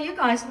looking at all you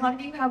guys. A lot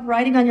of you have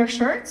writing on your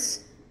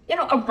shirts. You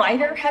know, a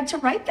writer had to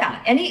write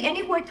that.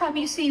 Any word time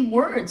you see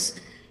words,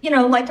 you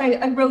know, like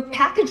I wrote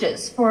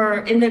packages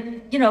in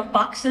the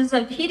boxes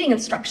of heating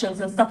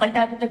instructions and stuff like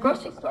that at the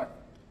grocery store.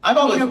 I've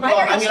always, You know,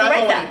 writer has to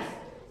write that.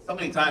 so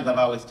many times I've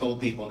always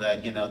told people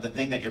that, the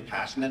thing that you're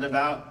passionate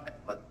about,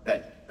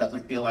 that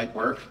doesn't feel like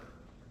work,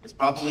 is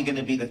probably going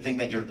to be the thing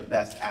that you're the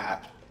best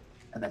at.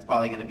 And that's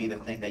probably going to be the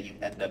thing that you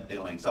end up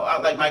doing. So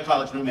like my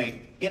college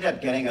roommate, he ended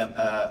up getting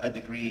a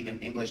degree in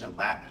English and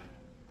Latin.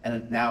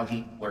 And now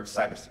he works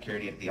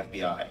cybersecurity at the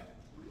FBI,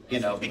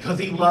 because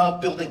he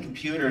loved building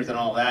computers and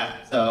all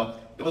that. So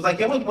it was like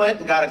he went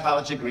and got a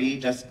college degree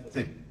just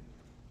to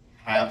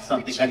have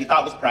something that he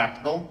thought was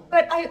practical.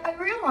 But I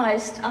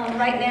realized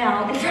right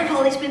now, in front of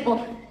all these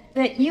people,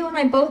 that you and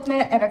I both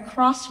met at a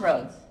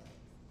crossroads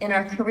in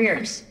our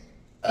careers.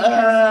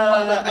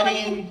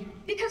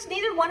 Because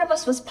neither one of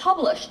us was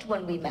published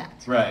when we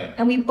met. Right.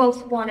 And we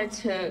both wanted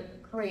to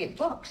create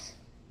books.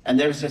 And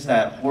there's just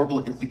that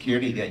horrible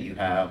insecurity that you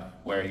have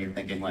where you're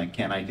thinking like,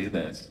 can I do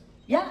this?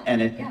 Yeah.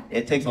 And yeah.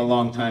 it takes a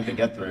long time to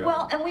get through.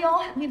 Well, and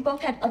we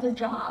both had other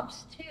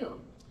jobs too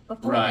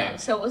before Right.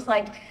 that. So it was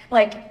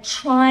like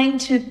trying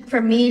to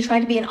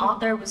be an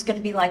author was going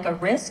to be like a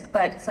risk,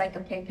 but it's like,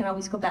 okay, I can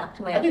always go back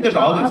to my I other think there's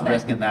job. always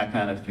risk in that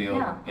kind of field,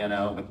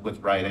 Yeah. with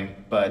writing.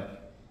 But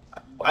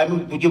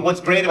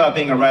what's great about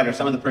being a writer,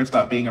 some of the perks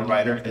about being a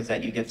writer is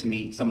that you get to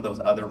meet some of those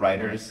other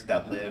writers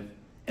that live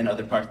in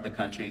other parts of the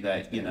country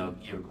that,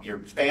 you're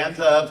fans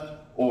of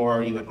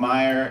or you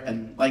admire.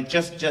 And like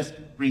just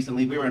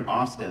recently, we were in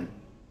Austin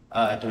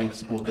during a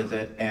school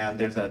visit, and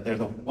there's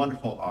a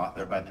wonderful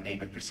author by the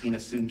name of Christina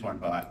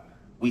Soontornbot.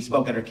 We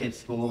spoke at her kid's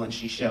school and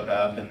she showed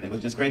up, and it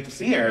was just great to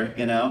see her,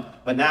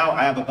 But now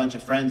I have a bunch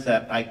of friends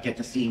that I get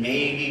to see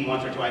maybe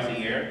once or twice a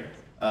year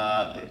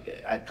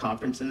at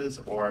conferences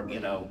or,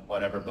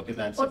 whatever book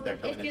events if they're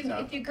coming in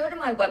town. If you go to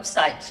my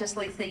website,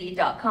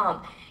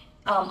 justlisayee.com,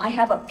 I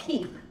have a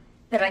peep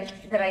that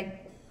I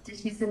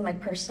just use in my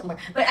purse somewhere.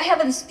 But I have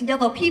this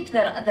yellow peep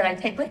that I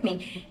take with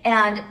me,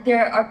 and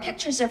there are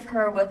pictures of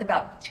her with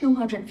about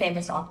 200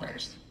 famous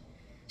authors.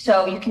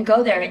 So you can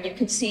go there and you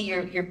can see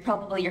your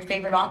probably your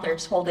favorite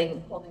authors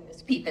holding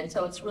this peep, and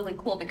so it's really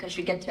cool because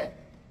you get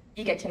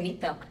to meet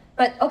them.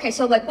 But okay,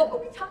 so like what were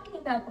we talking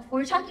about before?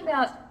 We were talking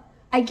about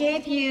I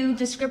gave you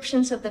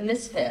descriptions of the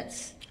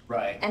Misfits.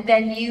 Right. And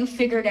then you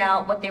figured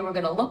out what they were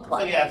going to look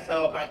like. So yeah,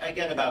 so I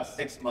get about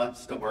 6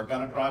 months to work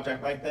on a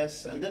project like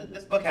this. And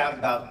this book has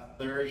about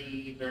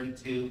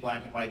 32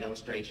 black and white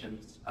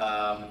illustrations.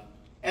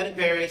 And it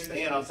varies,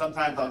 you know,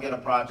 sometimes I'll get a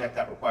project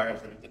that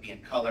requires them to be in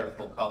color,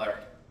 full color.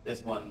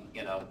 This one,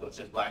 you know, was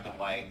just black and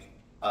white.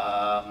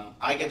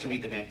 I get to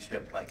read the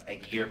manuscript like a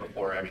year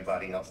before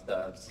everybody else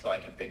does, so I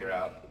can figure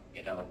out,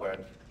 you know, where,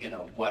 you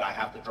know, what I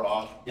have to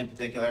draw in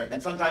particular.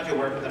 And sometimes you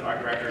work with an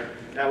art director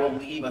that will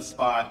leave a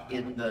spot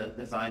in the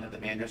design of the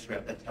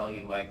manuscript that tell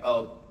you like,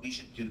 oh, we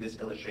should do this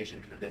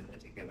illustration for this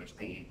particular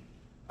scene.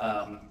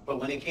 But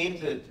when it came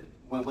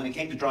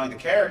to drawing the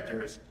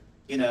characters,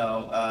 you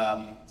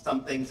know,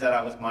 some things that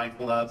I was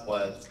mindful of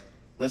was,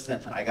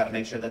 listen, I got to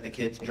make sure that the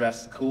kids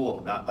dress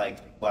cool, not like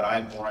what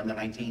I wore in the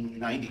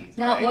 1990s.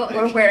 Not right? what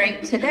we're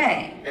wearing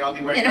today. They all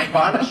be wearing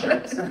Nirvana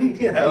shirts,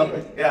 you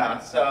know? Yeah,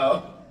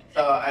 so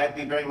I'd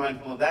be very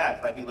mindful of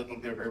that. I'd be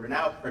looking through Urban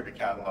Outfitter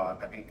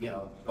catalog. I'd be, you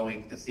know,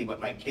 going to see what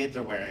my kids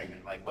are wearing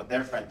and like what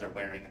their friends are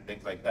wearing and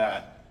things like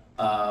that.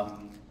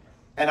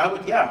 And I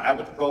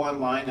would go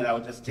online and I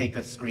would just take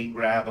a screen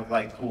grab of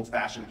like cool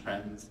fashion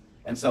trends.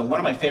 And so one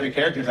of my favorite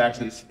characters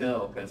actually is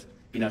Phil, because,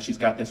 you know, she's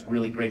got this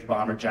really great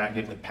bomber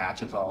jacket with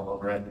patches all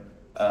over it,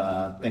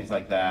 things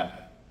like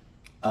that.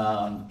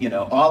 You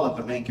know, Olive,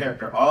 the main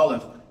character,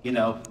 Olive, you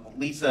know,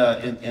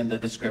 Lisa in the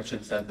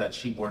description said that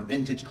she wore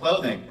vintage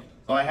clothing.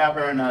 So I have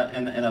her in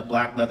a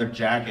black leather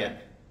jacket,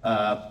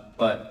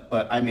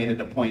 but I made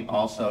it a point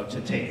also to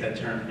take the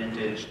term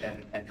vintage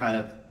and kind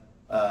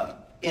of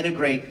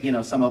integrate, you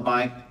know, some of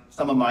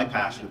my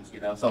passions, you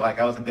know. So like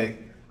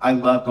I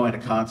love going to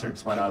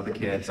concerts when I was a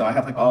kid. So I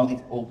have like all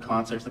these old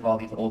concerts of all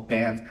these old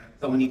bands.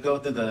 So when you go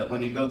to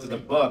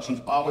the book,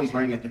 she's always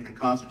wearing a different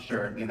concert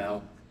shirt, you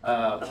know.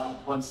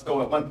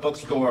 One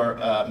bookstore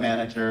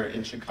manager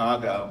in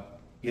Chicago,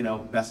 you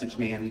know, messaged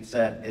me and he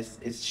said,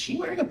 is she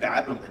wearing a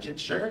Bad Religion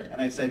shirt?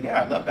 And I said,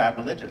 yeah, I love Bad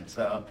Religion.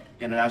 So,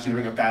 you know, now she's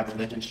wearing a Bad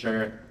Religion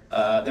shirt.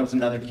 There was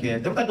another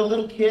kid, there was like a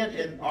little kid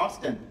in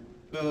Austin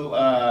who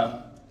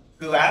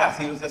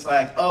asked, he was just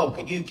like, oh,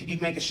 could you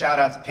make a shout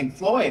out to Pink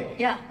Floyd?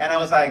 Yeah. And I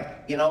was like,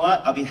 you know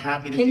what, I'll be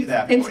happy to do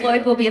that. Pink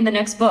Floyd will be in the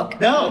next book.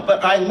 No,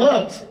 but I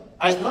looked,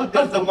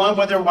 there's the one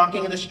where they're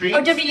walking in the street.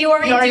 Oh, did you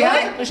already do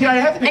it? She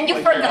already had the Pink And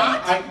you Floyd shirt.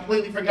 forgot? I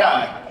completely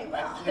forgot. You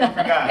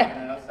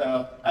know,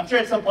 so I'm sure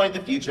at some point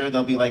in the future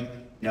there'll be like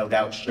No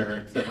Doubt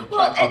shirts.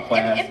 Well,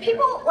 and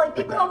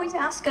people always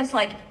ask us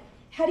like,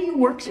 how do you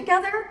work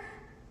together?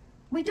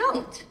 We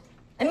don't.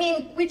 I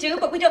mean, we do,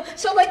 but we don't.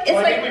 So like, it's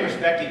I like think we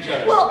respect each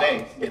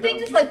other's space. The thing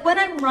is, like, when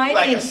I'm writing,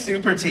 like a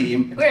super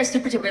team. we're a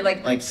super team. We're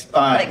like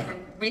spies. like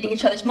reading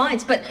each other's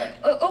minds. But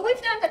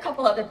we've done a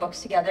couple other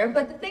books together.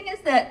 But the thing is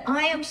that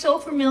I am so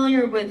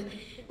familiar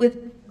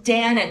with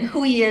Dan and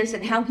who he is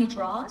and how he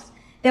draws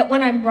that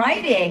when I'm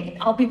writing,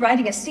 I'll be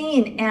writing a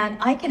scene and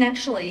I can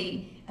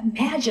actually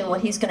imagine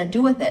what he's going to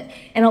do with it.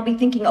 And I'll be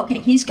thinking, okay,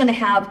 he's going to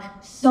have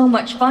so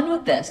much fun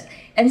with this.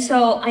 And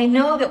so I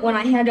know that when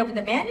I hand over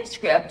the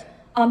manuscript,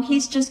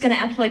 he's just going to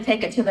actually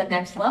take it to the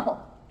next level.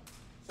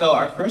 So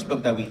our first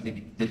book that we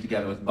did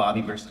together was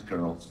Bobby versus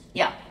Girls.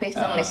 Yeah, based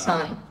on my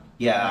son.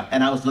 Yeah,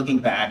 and I was looking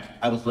back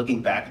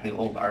at the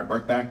old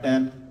artwork back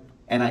then,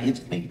 and it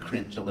just made me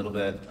cringe a little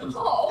bit. It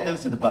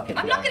was in the bucket of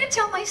I'm yuck. not going to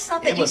tell my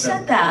son that It you was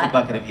said a that.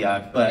 bucket of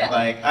yuck, but Yeah.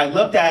 like I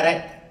looked at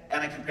it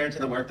and I compared it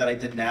to the work that I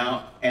did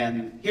now,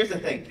 and here's the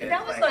thing, kids.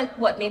 That was like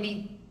what,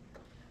 maybe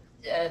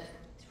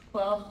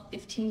 12,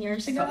 15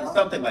 years ago?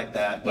 Something like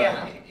that. But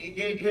Yeah.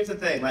 here's the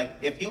thing, like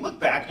if you look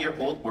back at your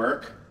old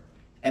work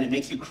and it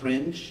makes you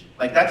cringe,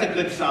 like that's a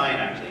good sign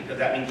actually, because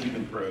that means you've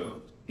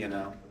improved, you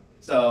know?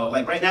 So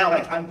like right now,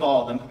 like I'm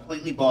bald, I'm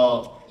completely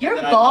bald. You're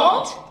And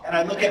bald?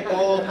 I look at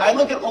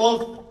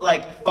old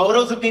like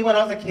photos of me when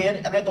I was a kid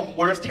and I had the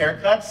worst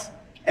haircuts.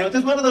 And it was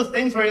just one of those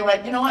things where you're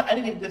like, you know what, I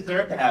didn't even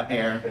deserve to have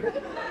hair.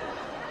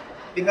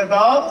 Because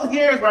all those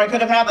years where I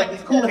could have had like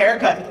these cool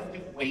haircuts, it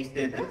was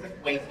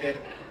just wasted.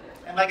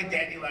 And like a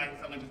dandelion,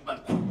 someone just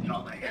went, you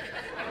know, my hair.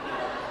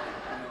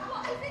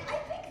 Well, I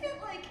think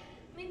that like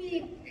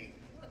maybe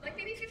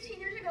 15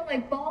 years ago,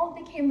 like bald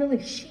became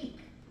really chic,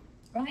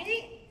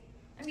 right?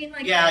 I mean,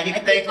 like Yeah, you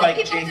can think like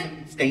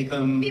Jason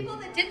Statham, People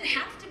that didn't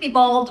have to be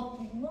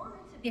bald wanted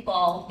to be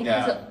bald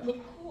because Yeah. it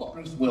looked cool.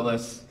 Bruce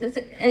Willis. Does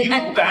it- You go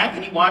and- back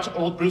and you watch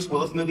old Bruce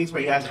Willis movies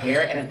where he has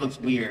hair and it looks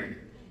weird.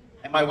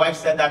 And my wife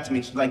said that to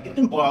me. She's like, you've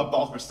been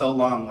bald for so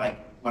long. Like,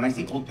 when I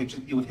see old pictures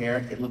of you with hair,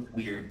 it looks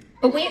weird.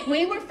 But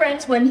we were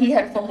friends when he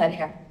had full head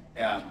hair.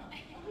 Yeah.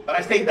 But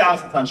I saved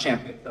thousands on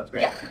shampoo. That's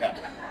great. Yeah.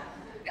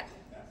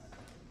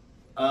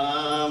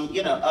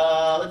 You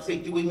know, let's see.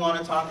 Do we want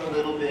to talk a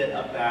little bit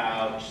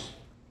about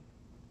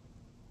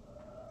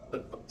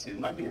book two?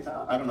 Might be.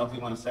 I don't know if we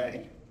want to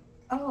say,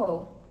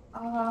 Oh,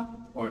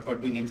 or do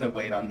we need to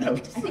wait on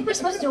notes? I think we're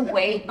supposed to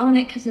wait on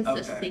it because it's a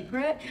Okay.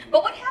 secret.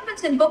 But what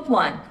happens in book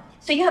one?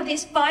 So you have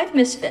these 5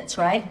 misfits,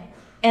 right?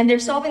 And they're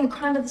solving the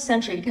crime of the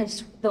century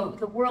because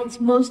the world's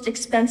most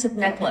expensive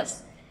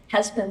necklace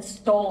has been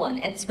stolen.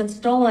 And it's been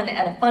stolen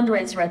at a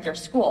fundraiser at their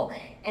school.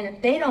 And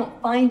if they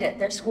don't find it,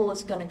 their school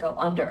is going to go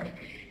under.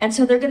 And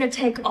so they're going to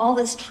take all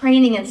this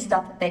training and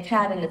stuff that they've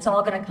had, and it's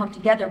all going to come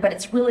together. But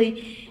it's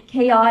really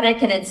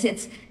chaotic, and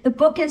it's the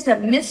book is a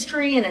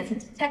mystery, and it's a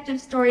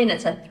detective story, and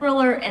it's a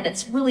thriller, and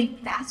it's really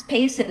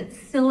fast-paced, and it's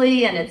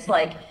silly, and it's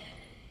like,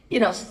 you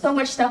know, so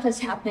much stuff is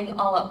happening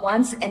all at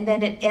once, and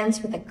then it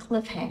ends with a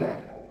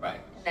cliffhanger.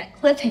 Right. And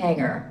that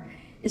cliffhanger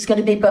is going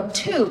to be book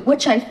 2,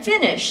 which I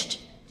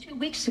finished 2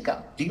 weeks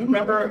ago. Do you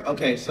remember?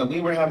 Okay, so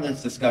we were having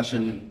this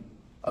discussion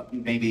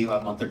maybe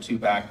a month or two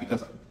back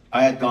because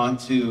I had gone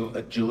to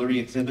a jewelry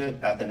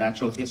exhibit at the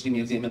Natural History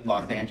Museum in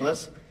Los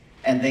Angeles,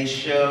 and they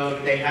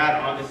had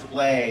on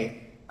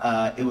display,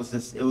 it was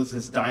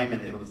this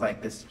diamond. It was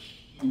like this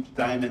huge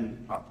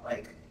diamond,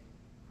 like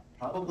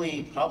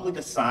probably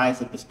the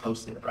size of this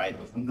Post-it, right? It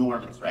was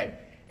enormous, right?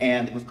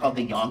 And it was called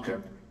the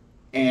Yonker.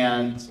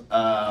 And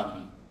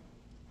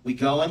we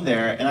go in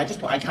there, and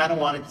I kind of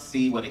wanted to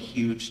see what a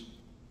huge.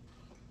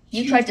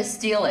 You tried to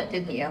steal it,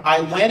 didn't you? I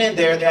went in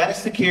there. They had a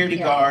security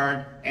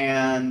guard,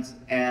 and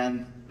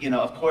you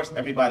know, of course,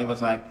 everybody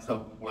was like,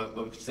 "So what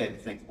would you say the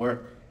thing's worth?"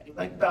 And he's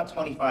like, "About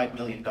 $25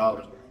 million."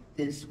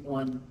 This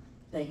one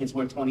thing is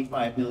worth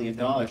 $25 million,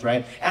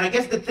 right? And I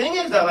guess the thing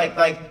is that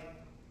like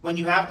when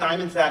you have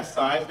diamonds that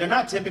size, they're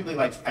not typically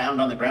like found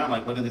on the ground.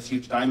 Like, look at this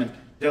huge diamond.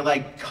 They're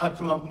like cut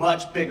from a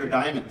much bigger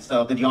diamond.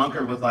 So the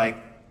Yonker was like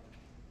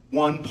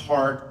one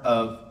part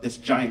of this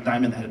giant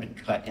diamond that had been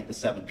cut into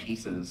 7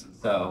 pieces.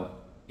 So,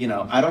 you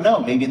know, I don't know.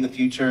 Maybe in the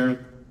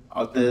future,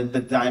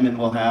 the diamond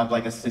will have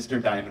like a sister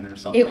diamond or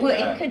something.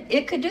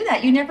 It could do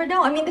that. You never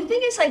know. I mean, the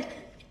thing is, like,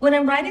 when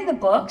I'm writing the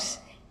books,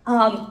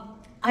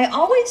 I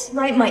always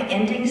write my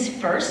endings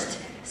first,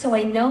 so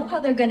I know how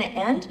they're going to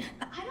end,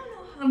 but I don't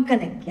know how I'm going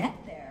to get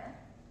there.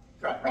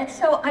 Right. And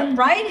so I'm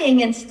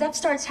writing, and stuff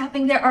starts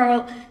happening. There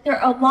are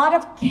a lot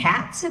of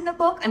cats in the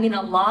book. I mean,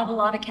 a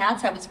lot of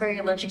cats. I was very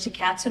allergic to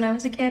cats when I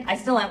was a kid. I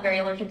still am very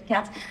allergic to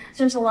cats. So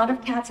there's a lot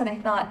of cats, and I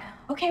thought,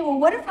 okay, well,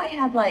 what if I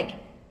had like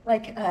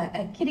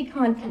a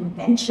KittyCon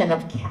convention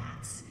of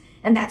cats,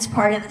 and that's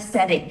part of the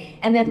setting.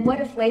 And then what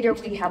if later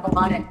we have a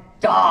lot of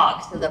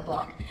dogs in the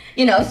book?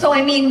 You know, so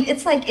I mean,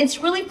 it's like, it's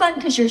really fun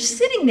because you're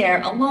sitting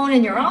there alone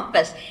in your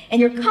office,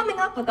 and you're coming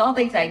up with all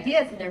these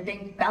ideas, and they're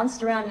being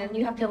bounced around, and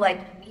you have to like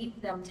weave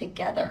them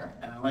together.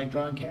 And I like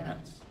drawing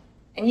cats.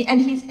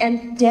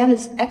 And Dan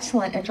is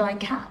excellent at drawing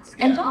cats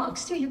and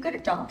dogs too. You're good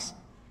at dogs.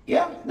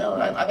 Yeah, no,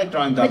 I like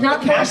drawing dogs. But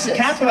not cats. horses.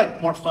 Cats are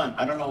like more fun.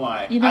 I don't know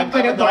why. You're not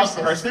good I'm a at dog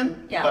horses.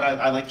 person, Yeah. but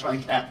I like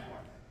drawing cats more.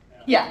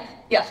 Yeah.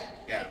 Yeah.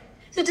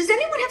 So does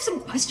anyone have some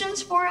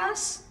questions for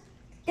us?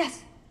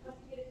 Yes.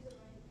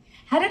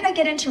 How did I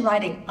get into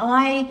writing?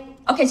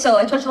 Okay, so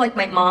I told you, like,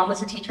 my mom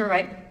was a teacher,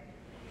 right?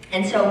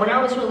 And so when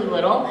I was really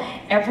little,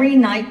 every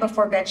night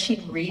before bed,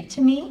 she'd read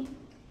to me.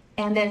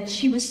 And then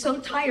she was so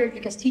tired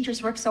because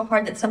teachers work so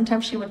hard that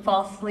sometimes she would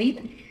fall asleep.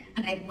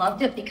 And I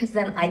loved it because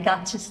then I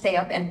got to stay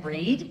up and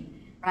read,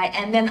 right?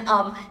 And then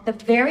the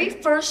very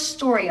first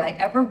story I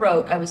ever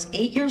wrote, I was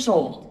 8 years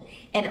old.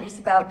 And it was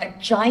about a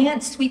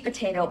giant sweet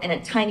potato and a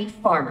tiny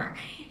farmer.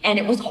 And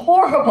it was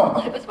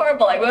horrible. It was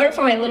horrible. I wrote it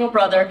for my little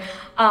brother.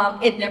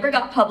 It never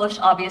got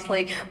published,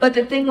 obviously. But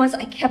the thing was,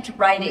 I kept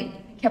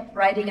writing. I kept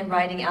writing and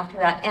writing after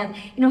that. And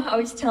you know how I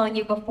was telling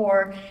you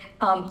before,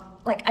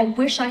 like, I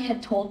wish I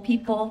had told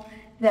people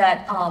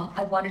that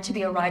I wanted to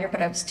be a writer, but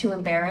I was too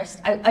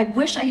embarrassed. I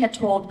wish I had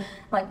told,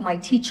 like, my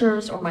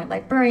teachers or my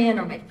librarian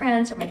or my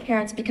friends or my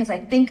parents, because I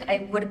think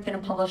I would have been a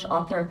published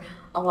author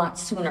a lot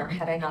sooner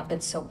had I not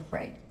been so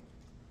afraid.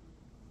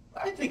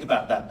 I think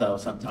about that though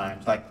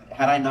sometimes. Like,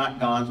 had I not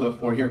gone to a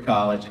 4-year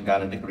college and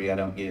got a degree I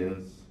don't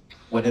use,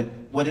 would it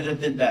have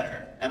been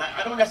better? And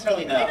I don't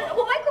necessarily know.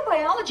 Well,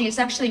 microbiology is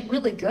actually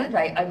really good,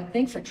 I would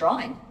think, for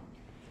drawing.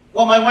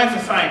 Well, my wife's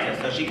a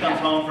scientist, so she comes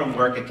home from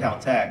work at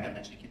Caltech, and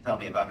then she can tell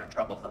me about her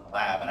troubles in the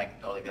lab, and I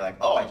can totally be like,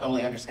 oh, I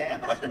totally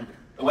understand.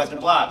 The Western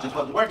blot just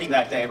wasn't working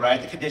that day,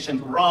 right? The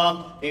conditions were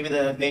wrong. Maybe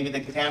the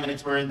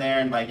contaminants were in there,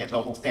 and like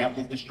the whole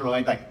sample's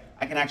destroyed. Like,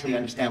 I can actually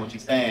understand what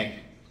she's saying,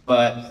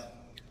 but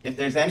if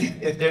there's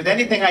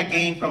anything I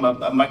gained from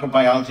a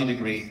microbiology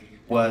degree,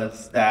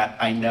 was that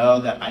I know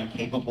that I'm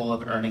capable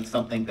of earning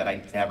something that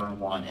I never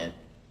wanted,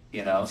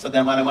 you know? So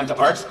then when I went to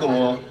art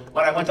school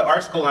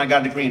and I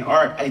got a degree in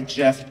art,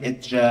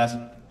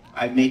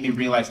 it made me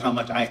realize how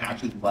much I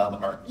actually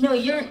love art. No,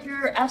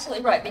 you're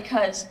absolutely right,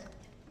 because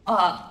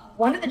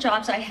one of the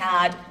jobs I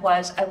had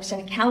was I was an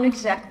account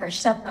exec for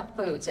 7-Up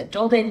Foods at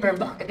Dolden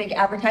Birnbach, a big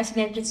advertising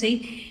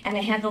agency, and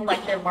I handled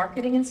like their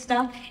marketing and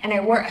stuff, and I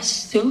wore a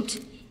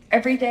suit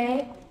every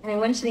day, and I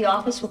went to the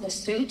office with a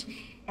suit,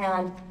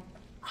 and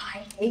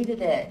I hated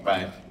it.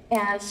 Right.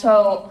 And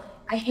so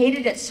I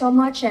hated it so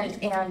much, and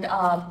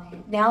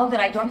now that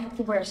I don't have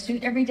to wear a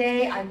suit every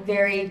day, I'm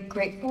very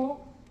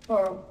grateful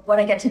for what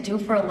I get to do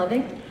for a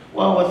living.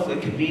 Well, what's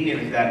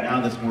convenient is that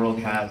now this world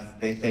has,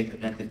 they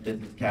invented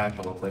business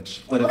casual,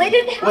 which would have Well, they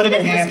didn't have been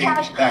business handy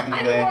casual. back in the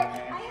day.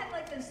 I had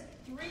like this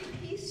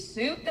 3-piece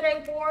suit that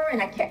I wore,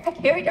 and I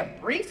carried a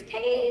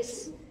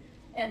briefcase,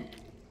 and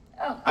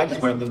Oh, I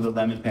just wear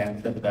Lululemon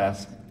pants, they're the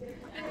best.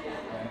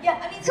 yeah,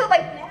 I mean, so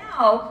like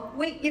now,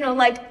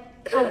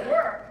 like for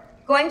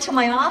work, going to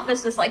my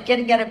office is like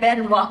getting out of bed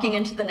and walking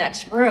into the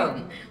next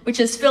room, which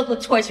is filled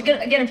with toys.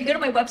 Again, if you go to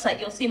my website,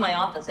 you'll see my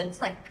office, and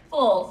it's like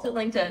full,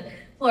 ceiling to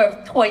floor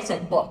of toys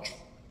and books.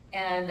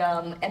 And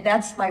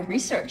that's my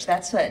research.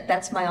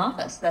 That's my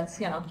office. That's,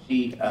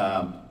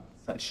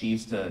 She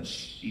used to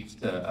she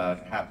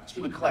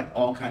would collect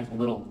all kinds of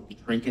little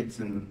trinkets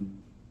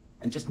and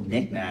just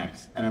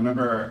knickknacks. And I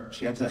remember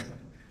she had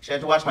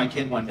to watch my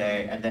kid one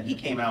day, and then he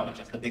came out with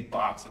just a big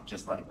box of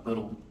just like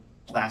little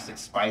plastic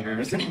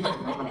spiders and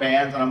rubber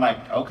bands, and I'm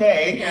like,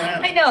 okay.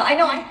 Yeah. I know.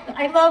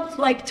 I love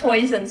like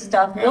toys and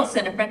stuff. Yeah.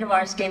 Wilson, a friend of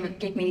ours,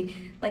 gave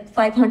me like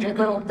 500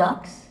 little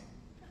ducks.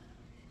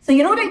 So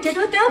you know what I did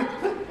with them?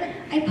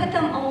 I put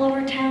them all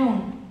over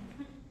town.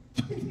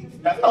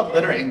 That's called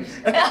littering.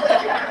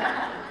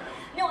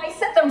 No, I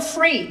set them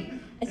free.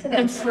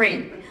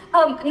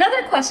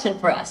 Another question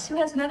for us. Who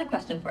has another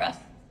question for us?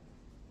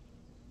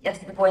 Yes,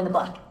 the boy in the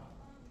black.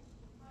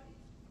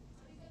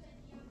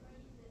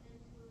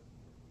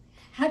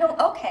 How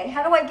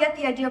do I get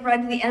the idea of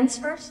writing the ends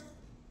first?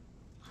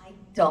 I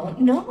don't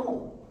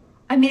know.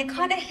 I mean, it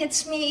kind of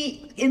hits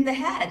me in the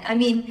head. I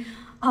mean,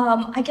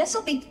 I guess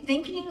I'll be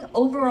thinking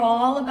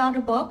overall about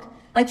a book.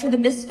 Like for the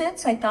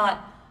Misfits, I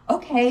thought,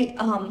 okay,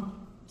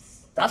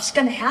 stuff's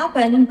gonna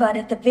happen, but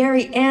at the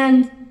very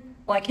end,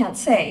 well, I can't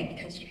say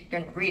because you're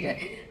gonna read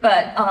it,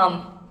 but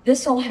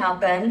this will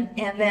happen,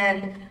 and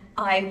then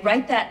I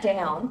write that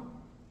down,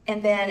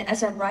 and then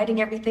as I'm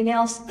writing everything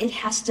else, it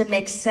has to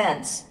make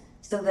sense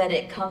so that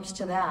it comes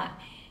to that.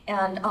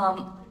 And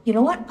you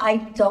know what? I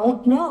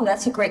don't know.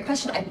 That's a great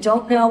question. I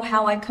don't know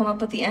how I come up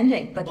with the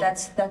ending, but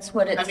that's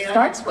what it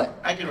starts with.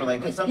 I can relate,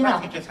 because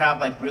sometimes you just have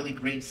like really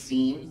great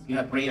scenes. You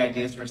have great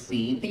ideas for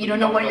scenes. But you don't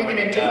know what you're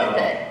gonna do with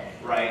it.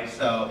 Right,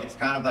 so it's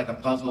kind of like a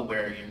puzzle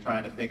where you're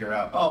trying to figure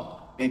out,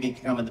 oh, maybe it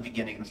can come in the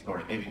beginning of the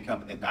story, maybe it can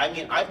come in the, I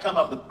mean, I've come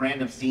up with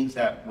random scenes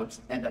that would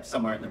end up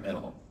somewhere in the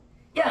middle.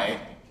 Yeah. Right?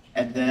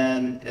 And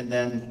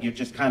then you're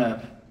just kind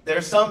of,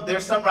 there's some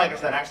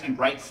writers that actually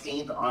write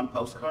scenes on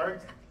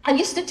postcards. I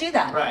used to do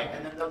that. Right,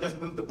 and then they'll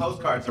just move the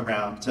postcards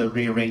around to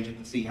rearrange it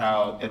to see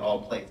how it all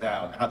plays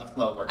out, how the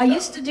flow works I out.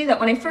 used to do that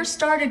when I first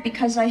started,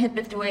 because I had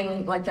been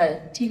doing like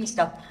the TV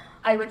stuff.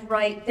 I would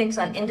write things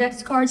on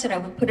index cards and I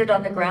would put it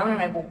on the ground and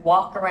I would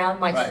walk around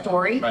my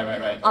story.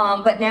 Right.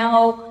 But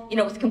now,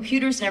 with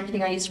computers and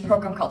everything, I use a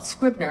program called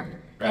Scrivener.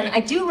 Right. And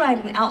I do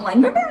write an outline.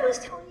 Remember I was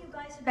telling you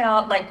guys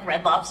about like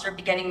Red Lobster,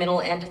 beginning,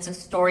 middle, end, it's a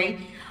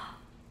story?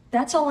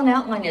 That's all an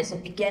outline is, a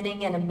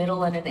beginning and a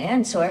middle and an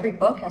end. So every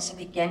book has a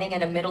beginning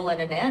and a middle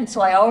and an end. So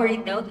I already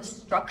know the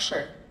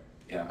structure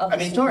of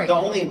the story. The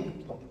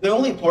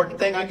only important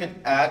thing I could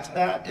add to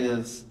that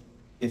is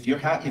if you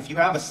have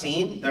a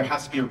scene, there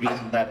has to be a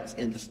reason that it's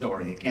in the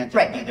story. It can't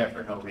just be there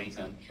for no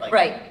reason. Like,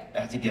 right. It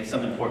has to give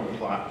some important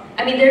plot.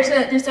 I mean,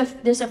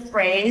 there's a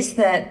phrase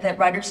that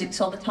writers use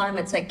all the time.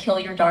 It's like, kill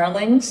your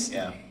darlings.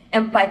 Yeah.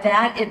 And by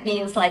that, it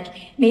means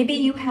like, maybe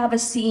you have a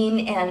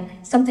scene and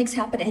something's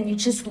happened and you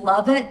just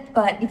love it,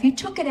 but if you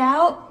took it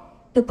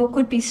out, the book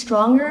would be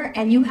stronger,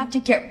 and you have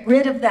to get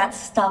rid of that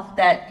stuff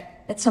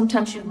that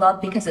sometimes you love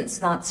because it's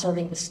not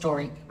serving the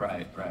story.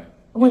 Right.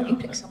 Why don't you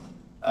pick someone?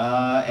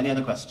 Any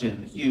other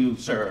questions? You,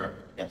 sir.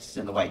 Yes,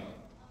 in the white.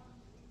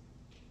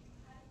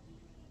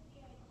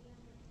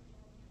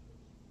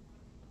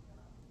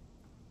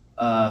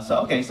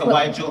 So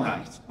why a jewel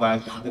heist? Why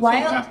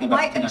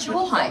a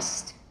jewel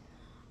heist?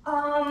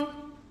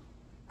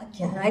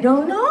 Again, I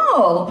don't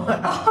know.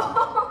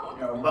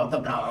 You're wealth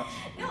of knowledge.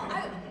 No,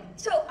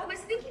 so I was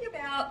thinking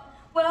about,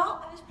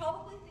 I was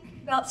probably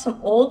thinking about some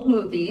old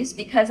movies,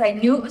 because I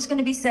knew it was going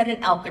to be set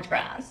in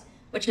Alcatraz,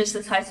 which is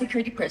this high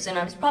security prison.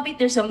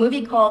 There's a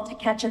movie called To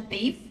Catch a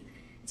Thief.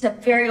 It's a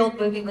very old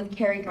movie with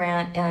Cary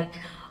Grant and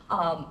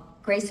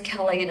Grace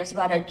Kelly, and it's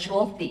about a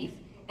jewel thief.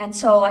 And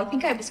so I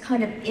think I was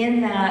kind of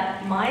in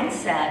that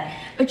mindset.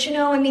 But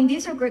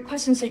these are great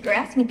questions that you're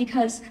asking,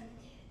 because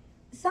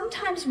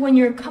sometimes when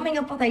you're coming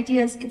up with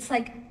ideas, it's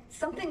like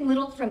something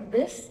little from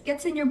this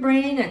gets in your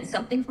brain and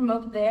something from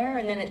over there,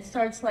 and then it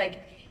starts like,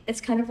 it's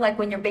kind of like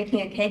when you're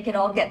baking a cake, it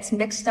all gets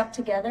mixed up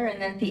together,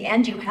 and then at the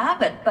end you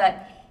have it.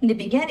 But in the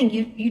beginning,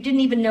 you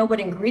didn't even know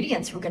what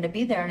ingredients were going to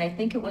be there, and I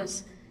think it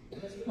was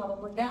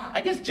probably that.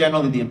 I guess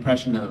generally the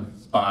impression of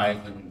spies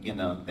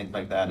and things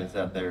like that is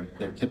that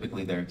they're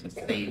typically there to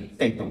save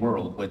the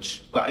world,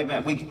 which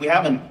we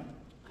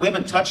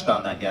haven't touched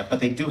on that yet, but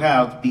they do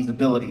have these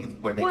abilities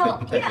where they could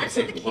potentially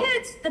save the world.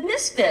 The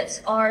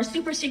Misfits are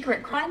super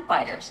secret crime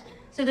fighters,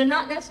 so they're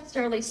not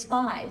necessarily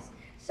spies.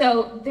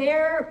 So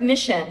their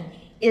mission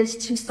is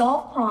to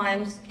solve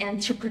crimes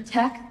and to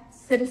protect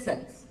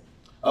citizens.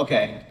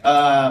 Okay,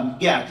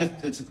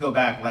 just to go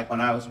back, like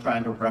when I was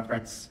trying to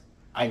reference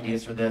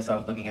ideas for this, I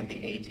was looking at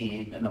the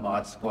A-Team and the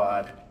Mod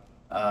Squad,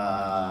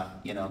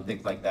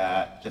 things like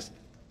that. Just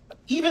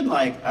even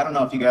like, I don't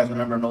know if you guys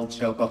remember an old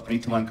show called 3,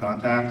 2, 1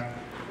 Contact.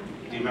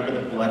 Do you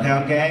remember the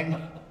Bloodhound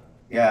Gang?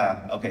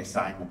 Yeah, okay,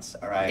 silence,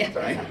 all right.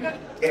 Yeah.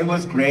 It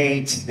was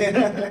great.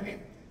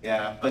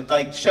 Yeah, but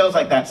like shows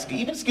like that,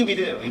 even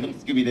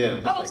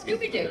Scooby-Doo. Oh,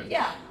 Scooby-Doo,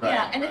 yeah, Right,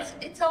 yeah, and right.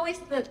 it's always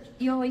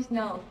you always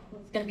know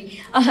what's gonna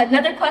be.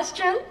 Another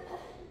question?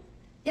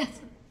 Yes.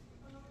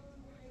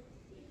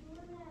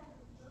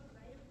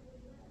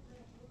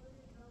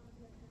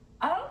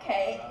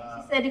 Okay,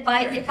 she said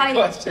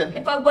Question.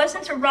 if I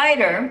wasn't a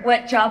writer,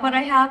 what job would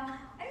I have?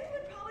 I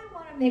would probably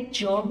want to make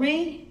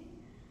jewelry.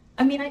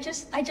 I mean, I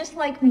just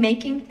like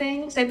making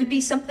things. It would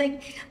be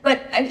something,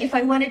 but if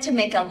I wanted to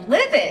make a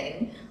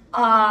living,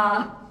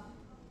 I'd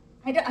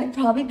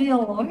probably be a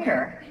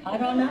lawyer. I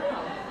don't know.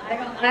 I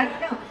don't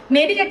know.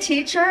 Maybe a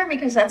teacher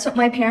because that's what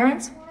my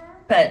parents were.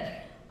 But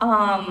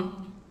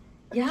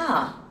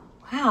yeah.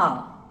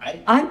 Wow.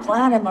 I'm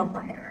glad I'm a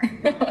writer.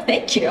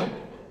 Thank you.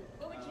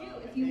 What would you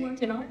if you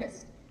weren't an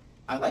artist?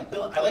 I like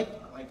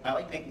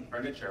making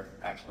furniture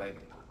actually.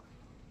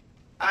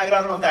 I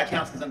don't know if that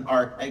counts as an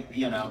art,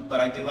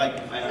 but I do like.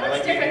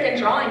 That's different than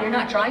drawing. You're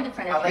not drawing the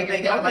furniture.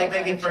 I like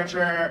making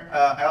furniture.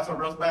 I also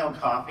roast my own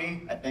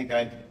coffee. I think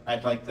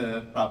I'd like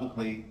to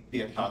probably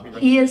be a coffee roaster.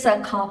 He is a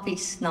coffee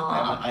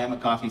snob. I am a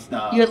coffee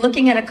snob. You're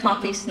looking at a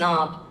coffee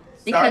snob.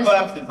 Because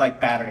Starbucks is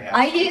like battery.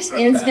 I use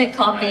instant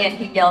coffee and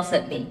he yells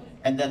at me.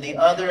 And then the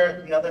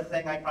other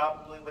thing I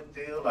probably would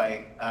do,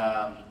 like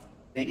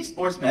maybe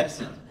sports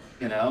medicine,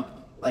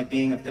 like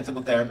being a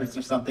physical therapist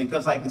or something,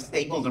 because like the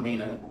Staples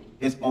Arena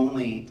is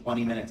only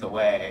 20 minutes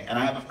away, and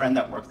I have a friend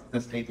that works at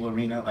the Staples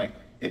Arena. Like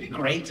it'd be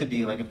great to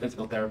be like a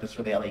physical therapist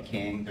for the LA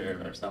Kings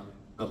or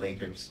the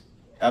Lakers.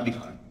 That'd be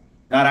fun.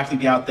 Not actually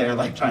be out there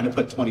like trying to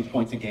put 20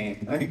 points a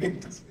game.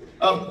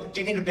 Oh,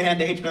 do you need a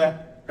band-aid for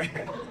that?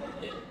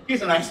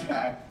 He's a nice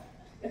guy.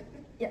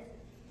 Yes.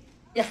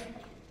 Yes.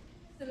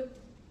 So, I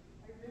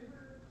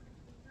remember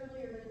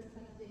earlier in this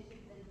conversation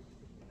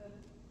that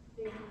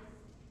the famous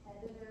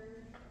editor,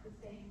 the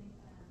same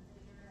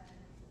editor as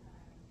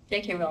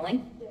J.K. Rowling?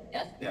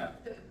 Yes. Yeah.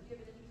 So, do you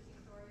have an interesting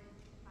story of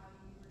how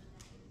you were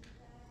connected to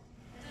that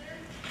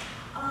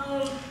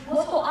editor?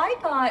 Well, so I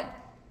got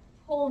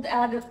pulled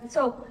out of,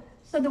 so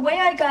the way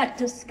I got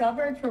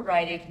discovered for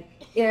writing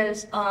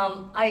is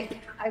I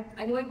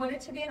knew I wanted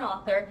to be an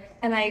author,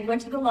 and I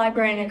went to the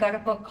library and I got a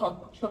book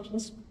called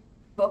Children's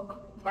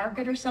Book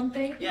Market or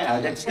something. Yeah,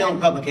 it's still in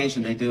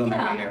publication. They do them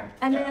every year.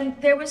 And then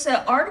there was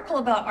an article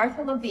about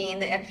Arthur Levine,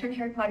 the editor of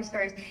Harry Potter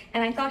stories,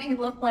 and I thought he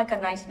looked like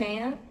a nice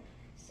man.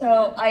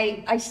 So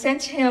I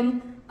sent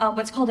him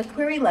what's called a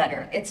query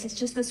letter. It's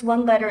just this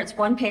one letter, it's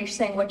one page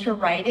saying what you're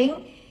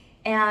writing.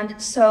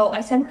 And so I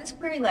sent him this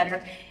query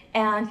letter,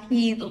 and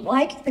he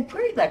liked the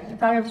query letter. He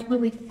thought it was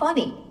really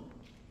funny.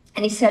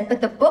 And he said,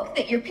 but the book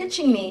that you're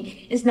pitching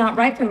me is not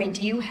right for me.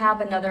 Do you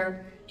have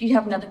another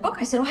book?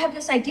 I said, oh, I have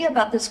this idea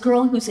about this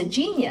girl who's a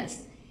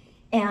genius.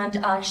 And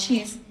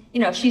she's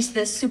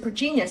this super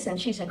genius and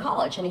she's in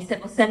college. And he said,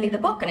 well, send me the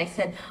book. And I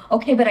said,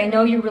 okay, but I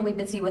know you're really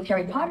busy with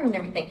Harry Potter and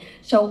everything.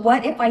 So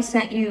what if I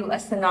sent you a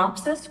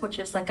synopsis, which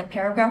is like a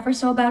paragraph or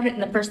so about it in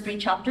the first 3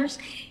 chapters?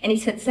 And he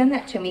said, send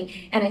that to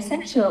me. And I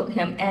sent it to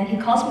him, and he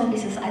calls me and he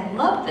says, I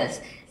love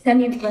this. Send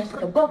me the rest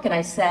of the book. And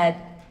I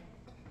said,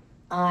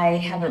 I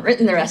haven't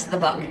written the rest of the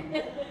book.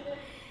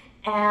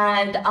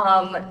 And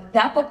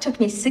that book took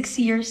me 6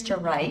 years to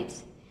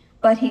write,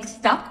 but he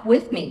stuck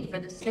with me for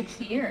the 6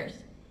 years.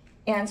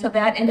 And so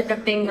that ended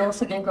up being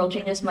Millicent Man Girl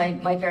Genius,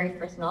 my very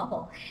first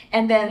novel.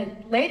 And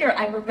then later,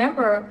 I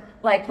remember,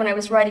 like, when I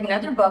was writing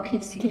another book,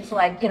 he's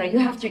like, you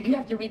have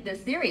to read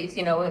this series,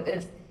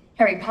 it's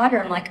Harry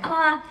Potter. I'm like,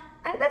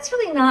 that's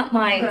really not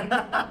my,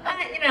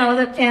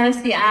 the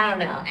fantasy, I don't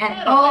know. And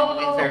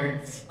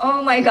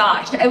oh my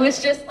gosh, it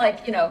was just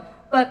like,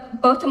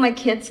 but both of my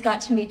kids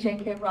got to meet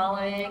J.K.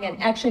 Rowling,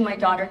 and actually my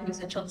daughter, who's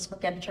a children's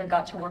book editor,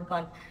 got to work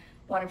on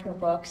one of her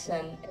books.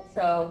 And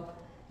so,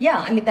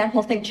 yeah, I mean, that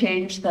whole thing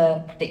changed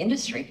the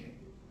industry.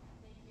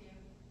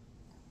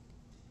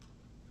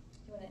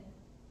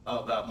 Oh,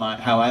 about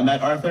how I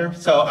met Arthur.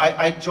 So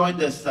I joined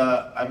this,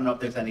 I don't know if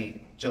there's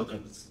any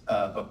children's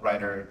book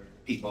writer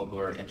people who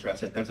are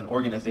interested. There's an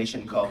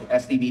organization called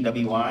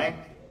SCBWI,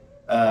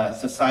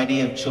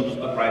 Society of Children's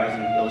Book Writers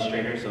and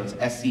Illustrators, so it's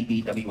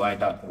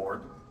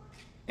scbwi.org.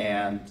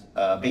 And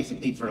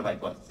basically for like,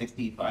 what,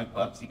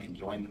 $65, you can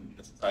join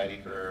the society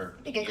for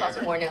I think it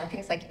costs more now. I think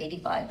it's like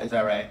 85. Is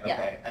that right? Yeah.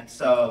 Okay. And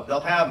so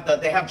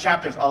they have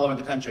chapters all over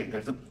the country.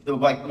 There's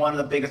like one of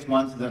the biggest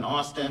ones is in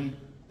Austin.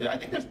 I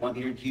think there's one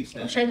here in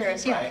Houston. I'm sure there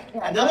is, yeah. Right?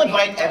 Yeah, And they'll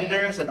invite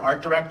editors and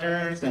art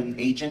directors and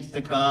agents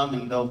to come,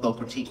 and they'll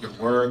critique your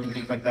work and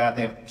things like that.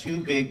 They have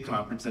 2 big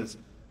conferences,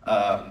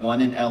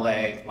 one in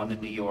LA, one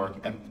in New York,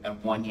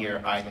 and one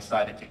year I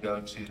decided to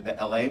go to the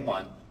LA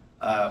one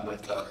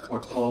with a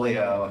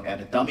portfolio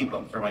and a dummy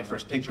book for my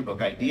first picture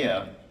book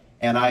idea.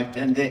 And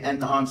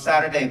on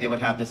Saturday they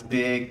would have this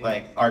big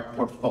like art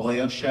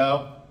portfolio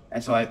show.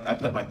 And so I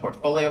put my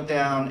portfolio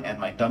down and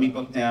my dummy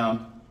book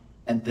down.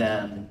 And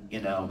then,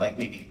 like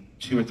maybe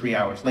 2 or 3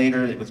 hours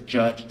later, it was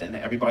judged and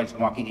everybody's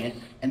walking in.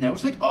 And there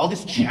was like all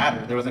this chatter.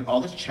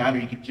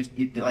 You could just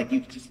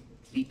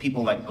see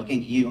people like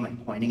looking at you and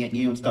like pointing at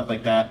you and stuff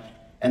like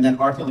that. And then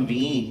Arthur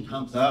Levine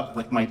comes up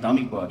with my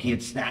dummy book. He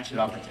had snatched it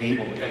off the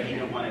table because he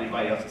didn't want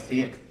anybody else to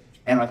see it.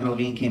 And Arthur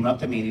Levine came up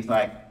to me and he's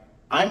like,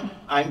 I'm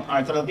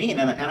Arthur Levine.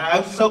 And I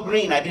was so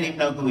green, I didn't even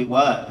know who he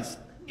was.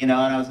 And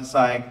I was just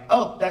like,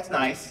 oh, that's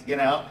nice,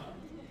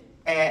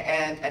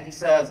 And he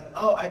says,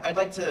 oh, I'd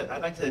like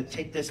to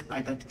take this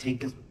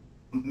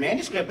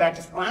manuscript back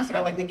to Scholastic.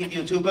 I'd like to give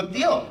you a 2-book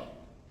deal.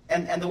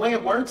 And the way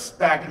it works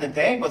back in the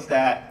day was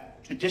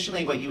that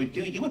traditionally what you would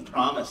do, you would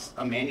promise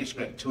a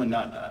manuscript to an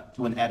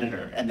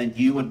editor, and then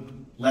you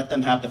would let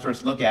them have the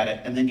first look at it,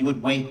 and then you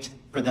would wait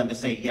for them to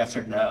say yes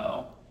or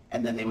no,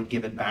 and then they would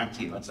give it back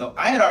to you. And so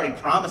I had already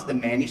promised the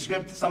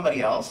manuscript to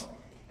somebody else,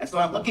 and so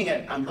I'm looking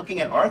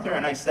at Arthur,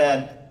 and I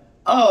said,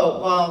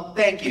 oh, well,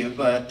 thank you,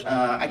 but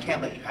I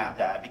can't let you have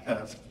that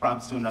because it's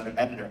promised to another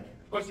editor.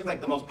 Of course, he's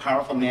like the most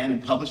powerful man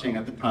in publishing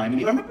at the time, and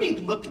he remember he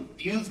looked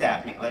confused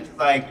at me,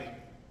 like,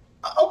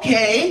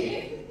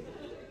 okay,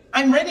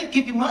 I'm ready to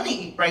give you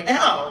money right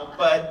now,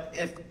 but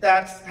if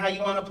that's how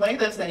you want to play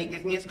this, then he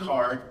gives me his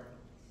card.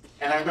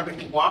 And I remember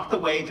he walked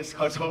away just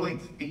totally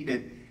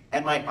defeated.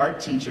 And my art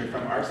teacher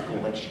from art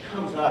school, she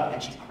comes up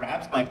and she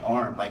grabs my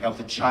arm like I was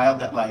a child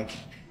that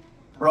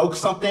broke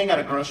something at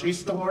a grocery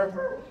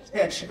store.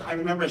 And I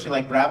remember she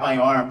grabbed my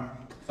arm.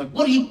 Like,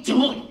 what are you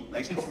doing?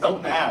 She's so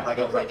mad.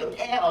 I was like,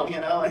 hell,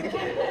 And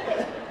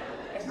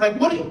she's like,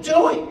 what are you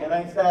doing? And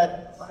I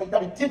said, I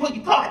did what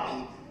you taught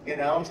me.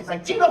 And she's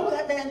like, do you know who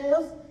that man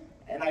is?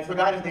 And I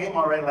forgot his name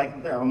already.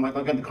 I'm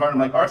looking at the card. I'm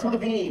like, Arthur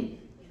Levine.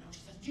 She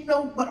says, do you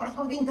know what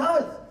Arthur Levine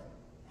does?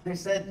 And I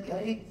said, yeah,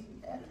 he's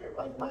an editor.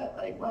 What?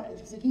 What? And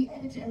she said, he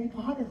edits Harry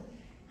Potter.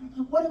 And I'm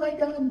like, what have I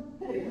done?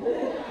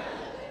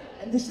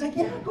 And she's like,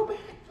 yeah, go back,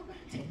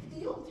 take the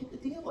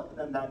deal. And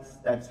then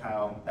that's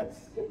how.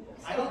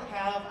 I don't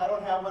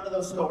have one of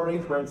those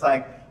stories where it's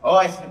like, oh,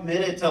 I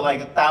submitted to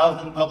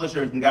 1,000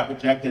 publishers and got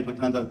rejected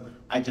because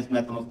I just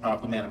met the most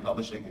powerful man in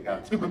publishing and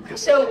got super good.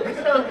 So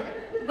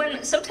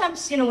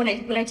sometimes,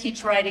 when I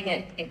teach writing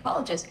in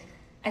colleges,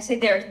 I say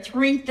there are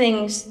 3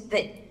 things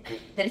that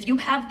if you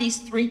have these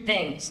 3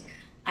 things,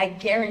 I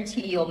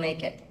guarantee you'll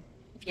make it.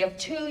 If you have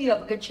 2, you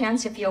have a good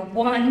chance. If you have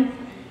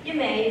 1, you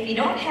may. If you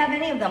don't have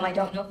any of them, I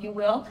don't know if you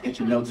will. Get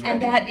your notes ready.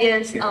 And that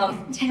is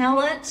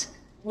talent,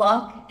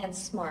 luck, and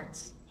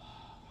smarts.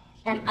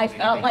 And I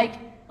felt like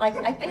I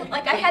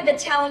had the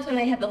talent and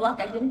I had the luck.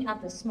 I didn't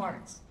have the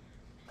smarts.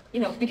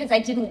 Because I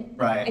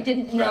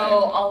didn't know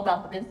all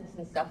about the business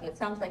and stuff. And it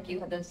sounds like you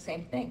had the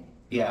same thing.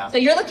 Yeah. So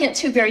you're looking at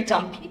 2 very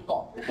dumb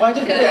people. Well, I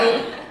think what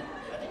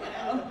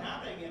ended up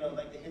happening,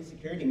 the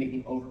insecurity made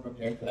me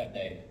over-prepared for that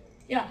day.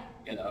 Yeah.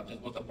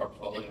 Just with the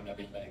portfolio and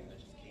everything that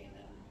just came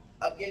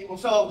in.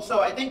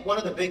 So I think one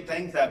of the big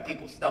things that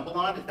people stumble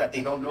on is that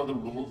they don't know the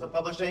rules of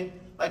publishing.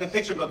 Like a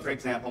picture book, for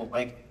example.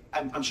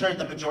 I'm sure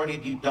the majority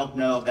of you don't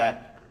know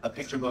that a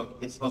picture book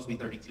is supposed to be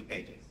 32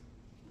 pages,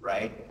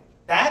 right?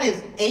 That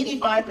is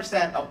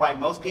 85% of why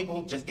most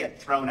people just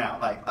get thrown out.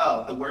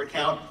 Oh, the word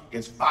count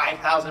is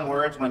 5,000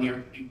 words when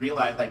you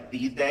realize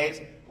these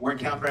days, word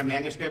count for a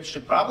manuscript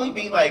should probably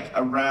be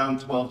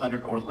around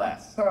 1,200 or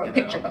less. For a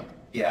picture book.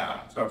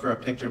 Yeah, so for a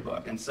picture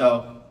book. And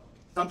so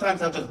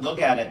sometimes they'll just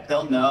look at it,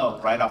 they'll know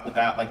right off the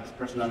bat, this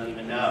person doesn't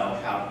even know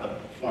how the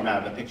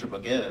format of a picture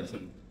book is.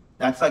 And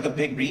that's a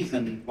big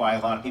reason why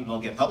a lot of people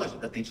don't get published,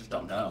 that they just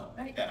don't know.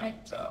 Right, yeah, right.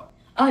 So.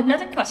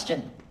 Another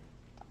question.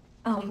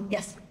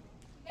 Yes.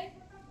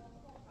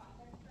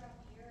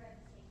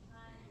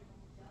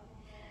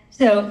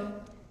 So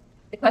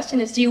the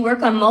question is, do you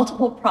work on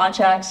multiple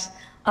projects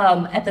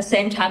at the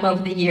same time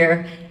over the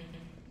year?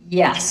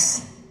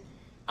 Yes.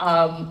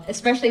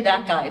 Especially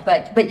that guy,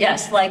 but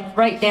yes,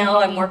 right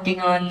now I'm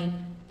working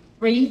on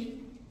 3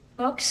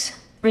 books,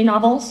 3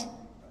 novels,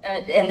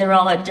 and they're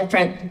all at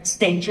different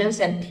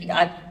stages, and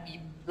Yeah,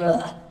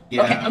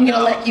 okay, I'm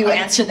gonna let you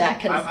answer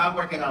that. I'm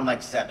working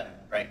on 7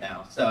 right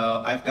now.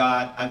 So I've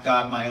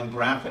got my own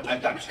graphic,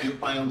 I've got 2 of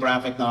my own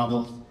graphic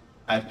novels.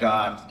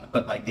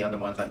 But the other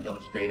ones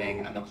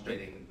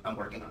I'm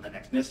working on the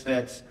next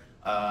Misfits.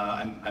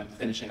 I'm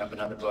finishing up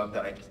another book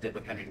that I just did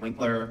with Henry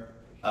Winkler.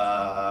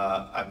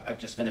 I've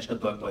just finished a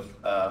book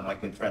with my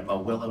good friend Mo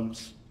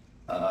Willems.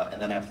 And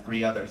then I have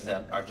 3 others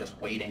that are just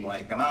waiting,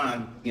 come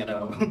on, do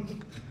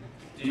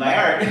my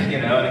art, and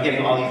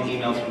getting all these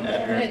emails from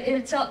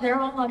editors. They're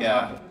all on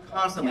top.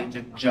 Constantly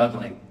just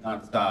juggling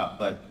nonstop,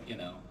 but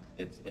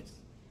it's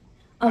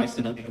nice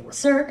to know that it works.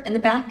 Sir, in the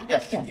back?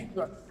 Yes. Yes.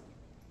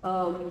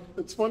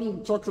 It's funny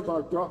you talked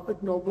about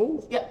graphic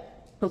novels. Yeah.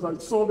 Because I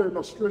saw the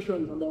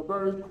illustrations and they're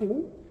very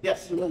cool.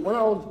 Yes. When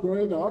I was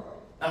growing up,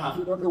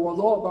 it was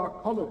all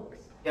about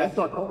comics. Yes. These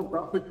are called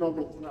graphic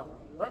novels now.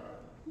 Right?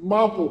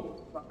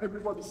 Marvel,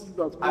 everybody sees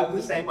that. I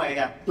was the same way,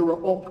 yeah. They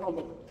were all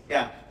comics.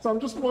 Yeah. So I'm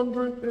just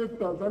wondering if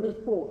there's any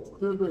thought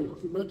given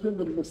to making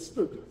the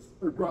Misfits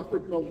a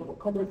graphic novel, a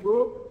comic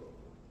book,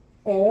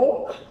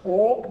 or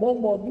more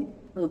money,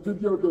 a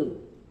video game.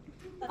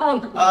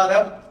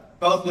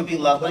 Both would be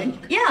lovely.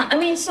 Yeah,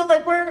 so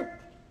we're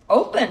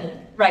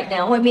open right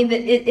now.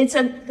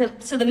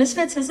 So the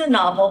Misfits is a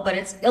novel, but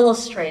it's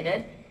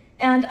illustrated.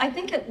 And I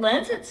think it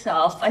lends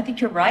itself, I think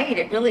you're right,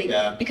 it really,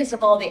 because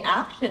of all the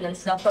action and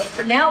stuff. But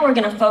for now, we're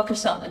gonna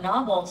focus on the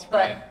novels.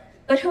 But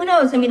But who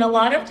knows? I mean, a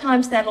lot of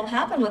times that'll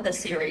happen with a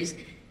series.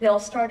 They'll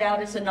start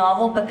out as a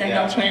novel, but then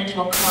Yeah. they'll turn into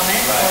a comic or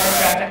a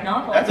Right. graphic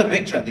novel. That's a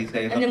big trend these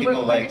days. And then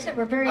People like I said,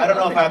 we're very I don't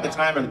know if open I have the to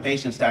time or the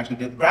patience to actually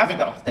do graphic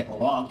novels. Take a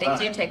long They time.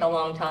 do take a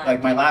long time.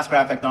 Like my last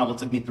graphic novel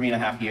took me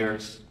 3.5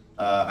 years.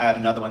 I had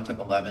another one took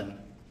 11,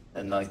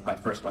 and like my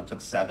first one took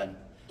 7.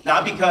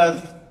 Not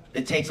because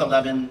it takes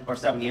 11 or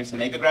 7 years to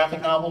make a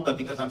graphic novel, but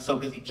because I'm so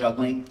busy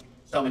juggling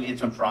so many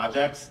different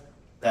projects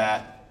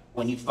that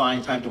when you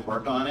find time to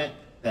work on it,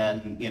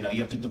 then you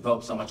have to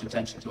devote so much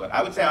attention to it.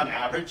 I would say on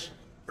average,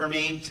 for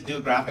me to do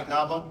a graphic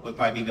novel would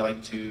probably be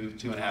like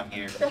 2.5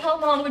 years. So how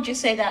long would you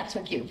say that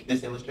took you?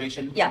 This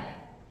illustration? Yeah.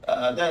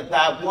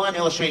 That one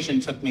illustration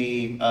took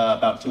me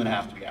about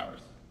 2.5, 3 hours.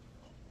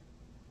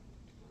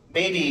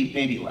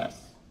 Maybe less.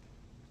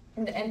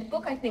 And the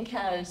book, I think,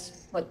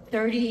 has, what,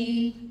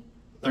 30?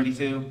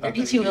 32? 32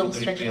 32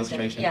 illustrations.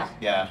 illustrations.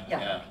 Yeah.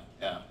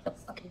 Yeah.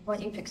 Okay, why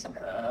don't you pick some?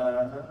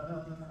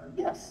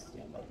 Yes.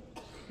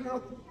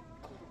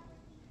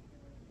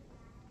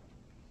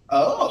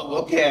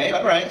 Oh, okay,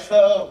 all right.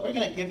 So we're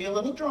going to give you a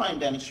little drawing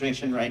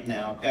demonstration right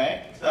now,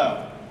 okay?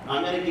 So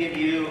I'm going to give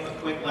you a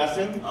quick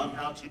lesson on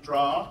how to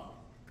draw.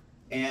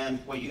 And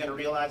what you're going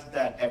to realize is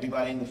that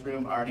everybody in this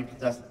room already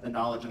possesses the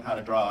knowledge of how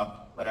to draw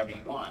whatever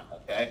you want,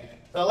 okay?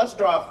 So let's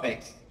draw a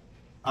face.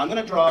 I'm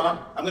going to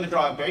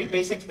draw a very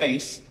basic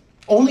face,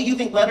 only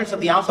using letters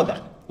of the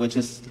alphabet, which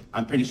is,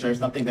 I'm pretty sure,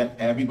 something that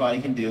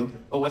everybody can do.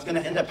 But what's going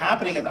to end up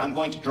happening is I'm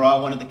going to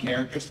draw one of the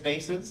characters'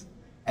 faces,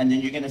 and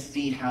then you're going to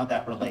see how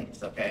that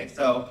relates, okay?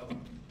 So,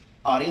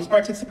 audience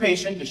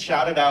participation, just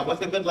shout it out.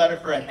 What's a good letter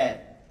for a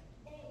head?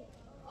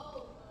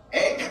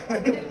 A.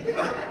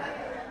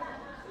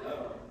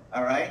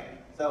 All right,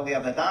 so we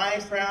have a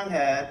nice round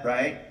head,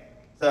 right?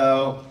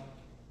 So,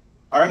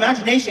 our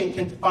imagination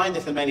can define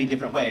this in many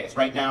different ways.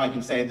 Right now, I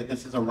can say that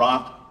this is a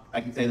rock.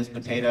 I can say this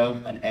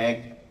potato, an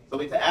egg. So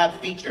we have to add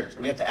features.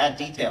 We have to add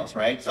details,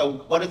 right?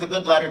 So what is a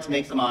good letter to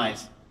make some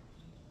eyes?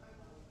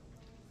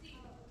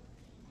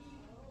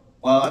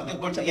 Well,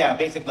 yeah,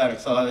 basic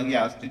letters. So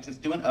yeah, let's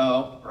just do an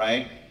O,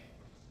 right?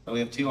 So we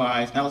have 2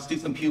 eyes. Now let's do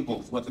some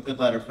pupils. What's a good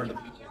letter for the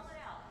pupils?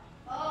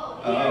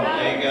 Oh,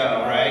 there you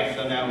go, right?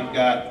 So now we've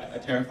got a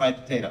terrified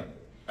potato,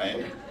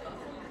 right?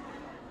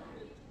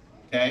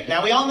 Okay,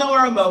 now we all know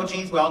our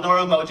emojis.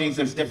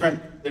 There's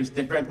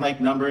different like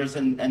numbers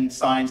and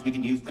signs we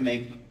can use to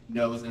make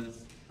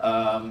noses.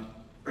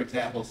 For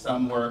example,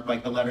 some work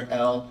like the letter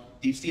L.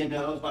 Do you see a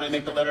nose when I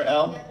make the letter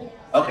L?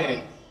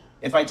 Okay.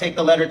 If I take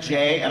the letter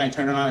J and I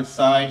turn it on its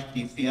side, do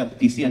you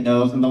see a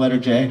nose in the letter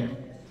J?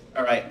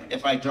 All right.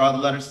 If I draw the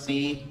letter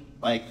C,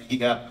 like you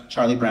got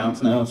Charlie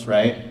Brown's nose,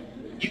 right?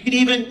 You could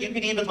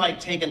even like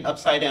take an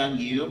upside down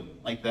U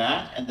like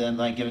that, and then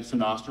like give it some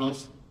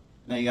nostrils.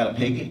 Now you got a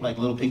piggy, like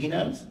a little piggy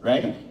nose,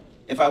 right?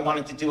 If I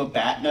wanted to do a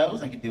bat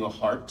nose, I could do a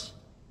heart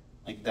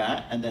like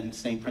that, and then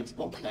same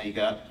principle. Now you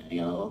got,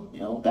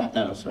 bat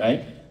nose,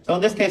 right? So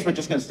in this case, we're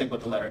just gonna stick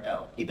with the letter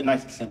L. Keep it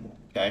nice and simple,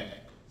 okay?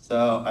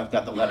 So I've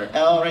got the letter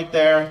L right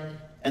there,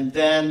 and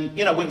then,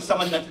 when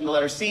someone mentioned the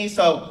letter C,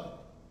 so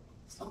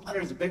some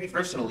letters are very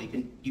versatile. You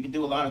can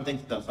do a lot of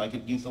things with them. So I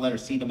could use the letter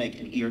C to make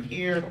an ear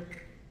here,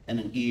 and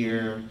an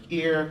ear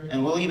here,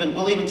 and we'll even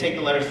take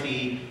the letter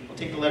C. We'll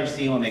take the letter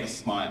C and we'll make a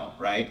smile,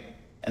 right?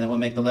 And then we'll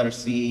make the letter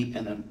C,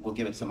 and then we'll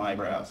give it some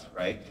eyebrows,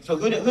 right? So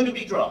who did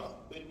we draw?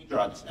 Who did we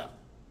draw just now?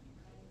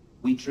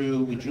 We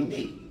drew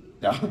me.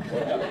 No.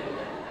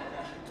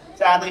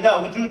 Sadly,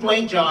 no. We drew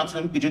Dwayne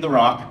Johnson. We drew The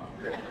Rock.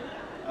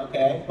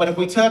 Okay. But if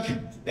we took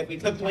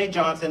Dwayne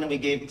Johnson and we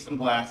gave him some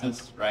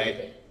glasses,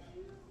 right?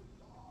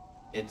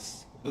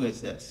 Who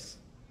is this?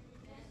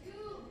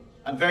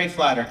 I'm very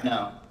flattered.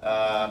 No.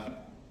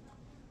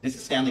 This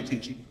is Stanley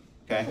Tucci.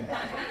 Okay.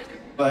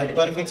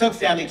 But if we took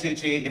Stanley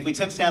Tucci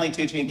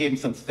and gave him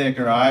some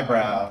thicker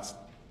eyebrows,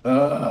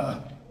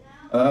 now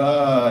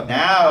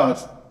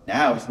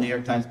it's New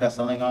York Times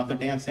bestselling author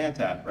Dan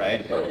Santat,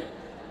 right?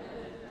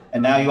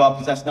 And now you all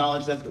possess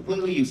knowledge that's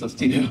completely useless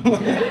to you.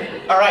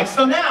 All right,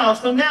 so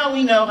now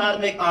we know how to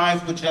make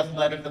eyes with just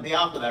letters of the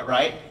alphabet,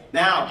 right?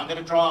 Now I'm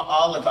gonna draw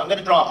Olive. I'm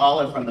gonna draw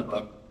Olive from the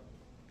book.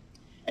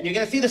 And you're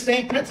gonna see the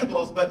same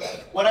principles, but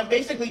what I'm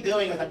basically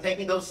doing is I'm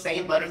taking those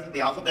same letters of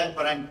the alphabet,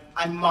 but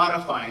I'm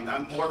modifying them,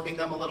 I'm morphing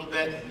them a little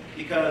bit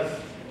because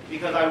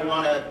I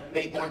want to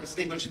make more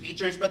distinguished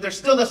features, but they're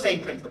still the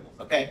same principles,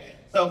 okay?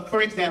 So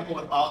for example,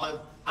 with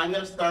Olive, I'm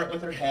gonna start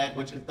with her head,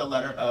 which is the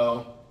letter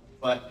O,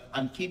 but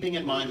I'm keeping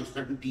in mind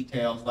certain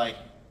details like,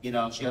 she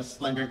has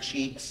slender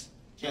cheeks,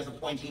 she has a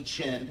pointy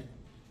chin,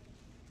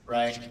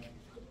 right?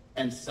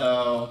 And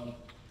so,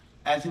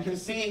 as you can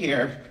see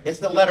here, it's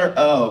the letter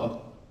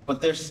O, but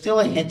there's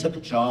still a hint of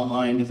a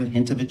jawline, there's a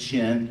hint of a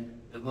chin,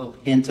 there's a little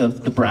hint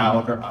of the brow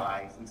of her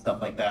eyes and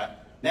stuff like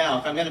that. Now,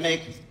 if I'm gonna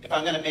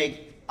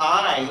make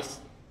eyes,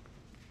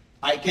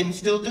 I can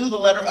still do the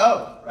letter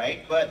O,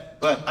 right? But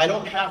I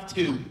don't have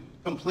to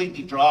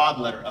completely draw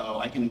the letter O.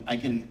 I can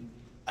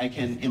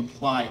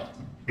imply it,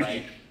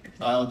 right?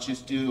 So I'll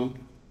just do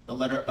the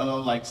letter O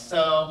like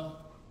so,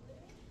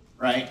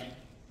 right?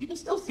 You can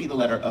still see the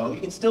letter O.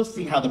 You can still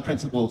see how the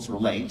principles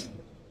relate.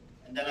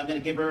 And then I'm gonna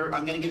give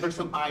her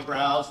some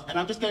eyebrows, and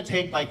I'm just gonna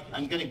take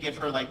I'm gonna give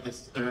her like this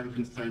stern,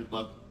 concerned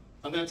look.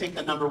 I'm gonna take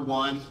the number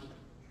 1, and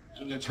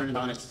I'm gonna turn it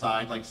on its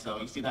side like so.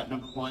 You see that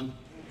number 1?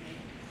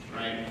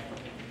 Right?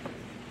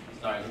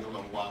 Sorry, it's a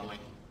little wobbly.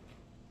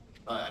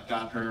 But I've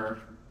got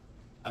her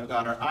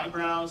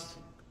eyebrows.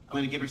 I'm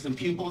gonna give her some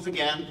pupils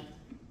again.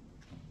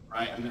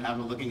 Right? I'm gonna have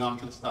her looking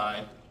off to the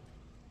side.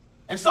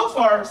 And so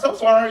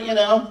far, you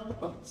know,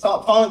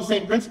 following the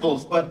same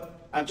principles, but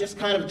I'm just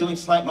kind of doing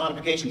slight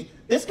modifications.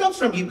 This comes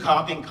from you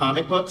copying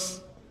comic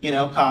books, you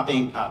know,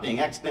 copying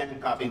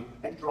X-Men,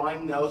 and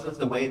drawing noses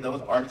the way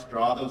those artists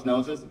draw those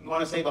noses. If you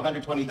want to save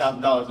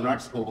 $120,000 in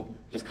art school,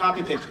 just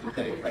copy pictures and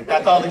things. Like,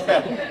 that's all they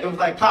said. It was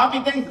like, copy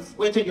things and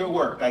switch in your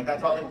work. Like,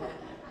 that's all they did.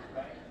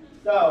 Right?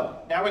 So,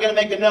 now we're gonna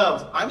make a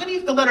nose. I'm gonna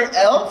use the letter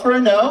L for a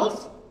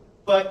nose,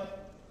 but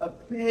a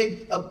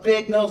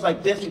big nose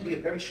like this would be a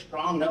very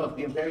strong nose,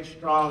 be a very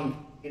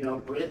strong, you know,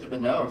 bridge of a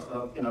nose.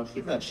 So, you know,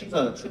 she's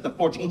a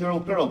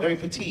 14-year-old girl, very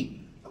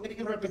petite. I'm gonna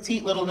give her a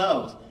petite little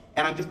nose.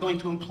 And I'm just going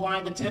to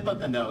imply the tip of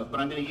the nose, but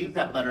I'm gonna use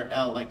that letter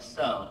L like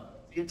so.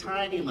 See a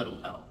tiny little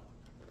L,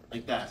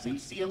 like that. So you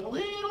see a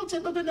little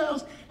tip of the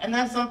nose, and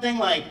that's something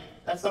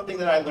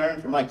that I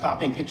learned from like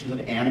copying pictures of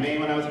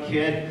anime when I was a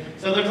kid.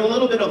 So there's a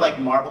little bit of like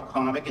Marvel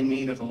comic in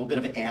me, there's a little bit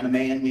of anime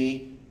in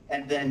me,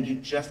 and then you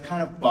just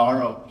kind of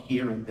borrow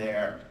here and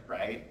there,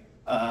 right?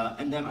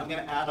 And then I'm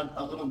gonna add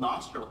a little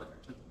nostril there,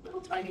 just a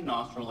little tiny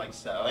nostril like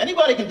so.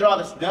 Anybody can draw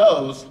this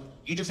nose,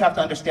 you just have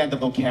to understand the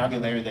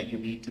vocabulary that you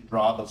need to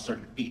draw those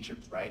certain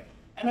features, right?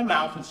 And a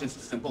mouth is just a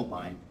simple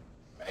line,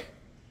 right?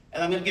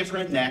 And I'm gonna give her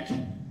a neck.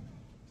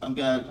 I'm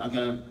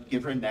gonna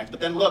give her a neck. But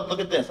then look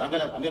at this. I'm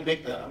gonna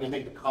make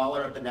the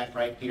collar of the neck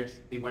right here.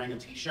 Be wearing a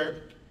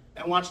t-shirt.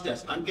 And watch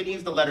this. I'm gonna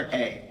use the letter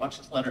A. Watch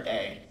this letter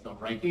A. So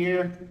right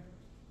here,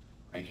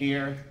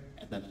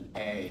 and then an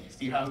A.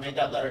 See how I made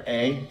that letter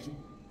A?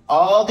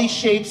 All these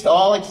shapes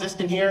all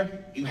exist in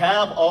here. You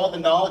have all the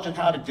knowledge on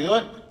how to do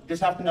it. You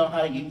just have to know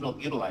how to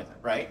utilize it,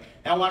 right?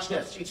 Now watch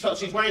this.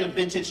 She's wearing a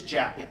vintage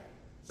jacket.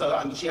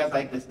 So she has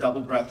like this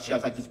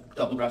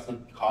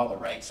double-breasted collar,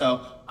 right?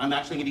 So I'm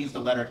actually gonna use the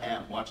letter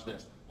M. Watch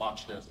this.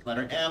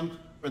 Letter M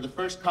for the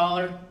first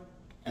collar,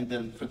 and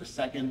then for the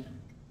second,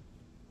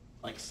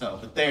 like so.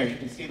 But there, you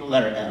can see the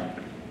letter M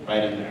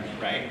right in there,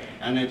 right?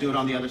 And I'm gonna do it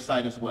on the other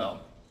side as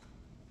well.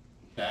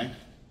 Okay?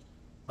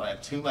 So I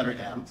have 2 letter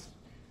M's.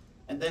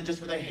 And then just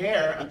for the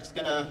hair, I'm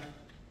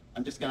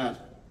just gonna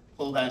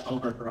pull that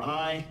over her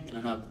eye. I'm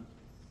gonna have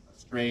a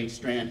stray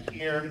strand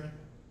here.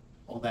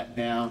 Pull that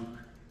down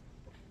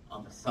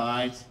on the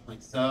sides,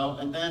 like so.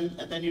 And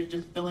then you're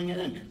just filling it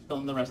in. You're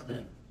filling the rest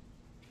in,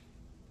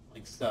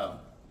 like so.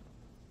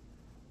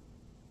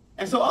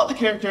 And so all the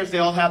characters, they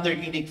all have their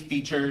unique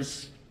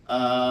features,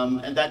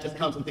 and that just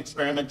comes with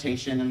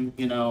experimentation. And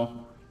you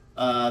know,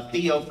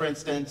 Theo, for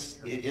instance,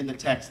 in the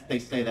text, they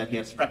say that he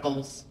has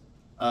freckles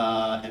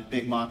and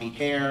big moppy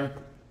hair.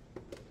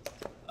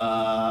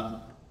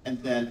 And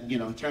then, you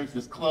know, in terms of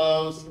his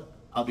clothes,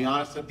 I'll be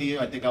honest with you,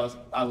 I think I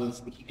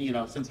was, you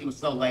know, since he was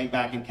so laid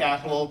back and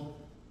casual,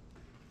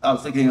 I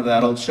was thinking of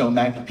that old show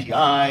Magnum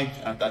P.I.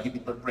 I thought he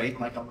would look great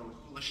in like a little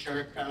hula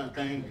shirt kind of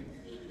thing.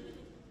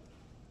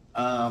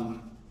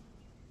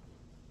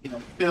 You know,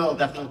 Phil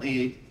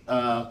definitely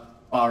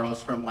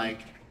borrows from like,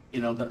 you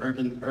know, the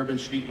urban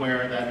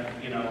streetwear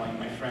that, you know, like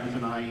my friends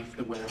and I used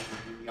to wear when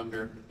we were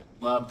younger.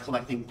 Loved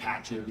collecting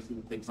patches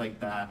and things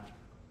like that.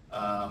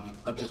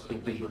 Of just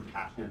things that you were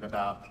passionate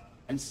about.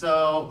 And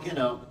so, you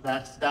know,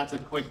 that's a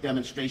quick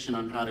demonstration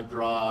on how to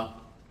draw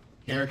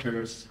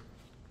characters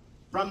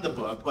from the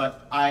book.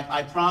 But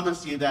I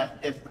promise you that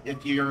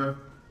if you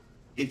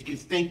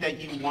think that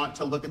you want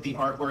to look at the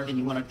artwork and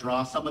you want to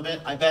draw some of it,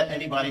 I bet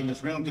anybody in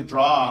this room could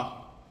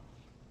draw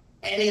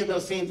any of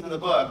those scenes in the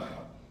book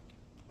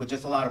with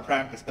just a lot of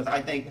practice. Because I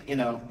think, you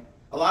know,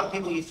 a lot of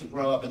people used to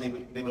grow up and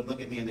they would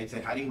look at me and they'd say,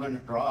 how do you learn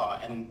to draw?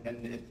 And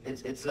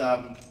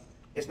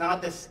it's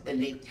not this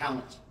innate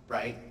talent,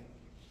 right?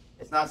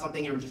 It's not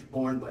something you were just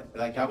born with.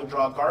 Like I would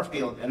draw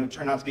Garfield and it would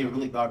turn out to be a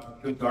really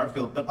good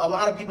Garfield. But a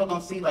lot of people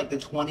don't see like the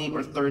 20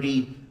 or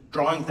 30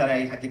 drawings that I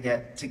had to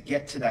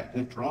get to that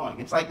good drawing.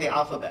 It's like the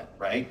alphabet,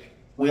 right?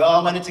 We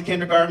all went into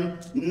kindergarten.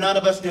 None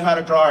of us knew how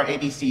to draw our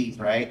ABCs,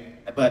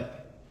 right?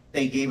 But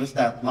they gave us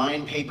that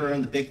line paper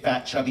and the big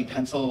fat chubby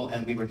pencil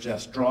and we were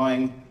just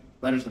drawing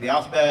letters of the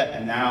alphabet,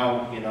 and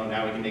now, you know,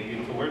 now we can make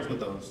beautiful words with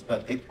those.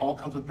 But it all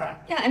comes with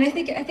practice. Yeah, and I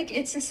think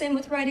it's the same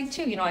with writing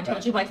too. You know, I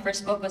told you my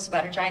first book was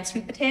about a giant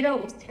sweet potato.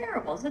 It was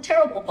terrible. It was a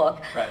terrible book.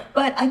 Right.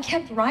 But I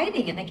kept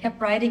writing, and I kept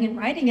writing and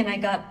writing, and I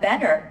got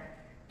better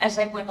as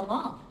I went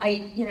along. I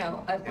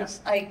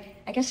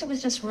guess it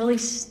was just really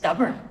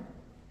stubborn.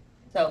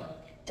 So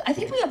I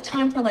think we have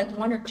time for like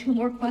 1 or 2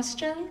 more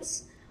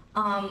questions.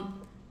 So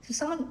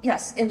someone,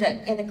 yes, in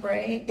the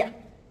gray, yeah.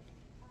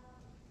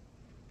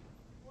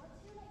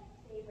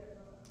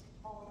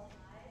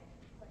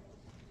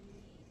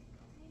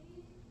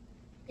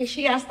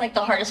 She asked like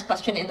the hardest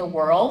question in the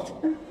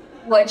world,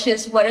 which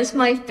is, what is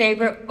my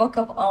favorite book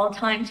of all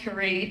time to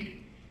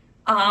read?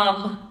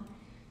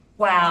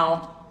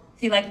 Wow.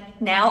 See,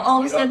 like now all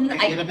of a sudden, You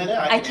need a minute?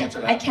 I can answer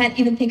that. I can't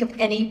even think of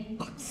any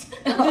books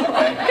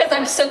because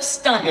I'm so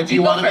stunned. Do you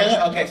go want a first.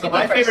 minute? Okay, so You go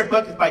my first. favorite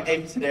book is by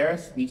David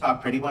Sedaris, We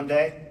Talk Pretty One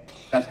Day.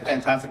 That's a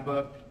fantastic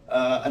book.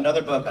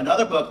 Another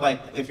book,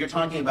 like if you're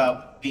talking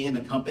about being in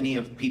the company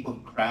of people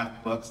who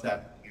craft books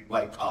that you're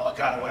like, oh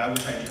God, what I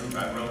was trying to do,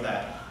 I wrote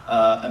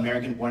that.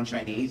 American Born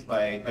Chinese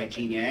by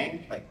Jean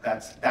Yang. Like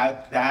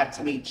that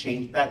to me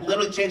that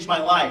literally changed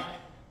my life,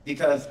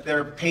 because there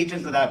are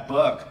pages of that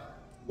book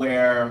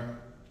where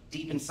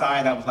deep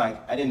inside I was like,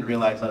 I didn't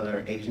realize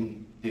other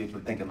Asian dudes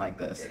were thinking like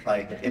this.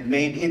 Like it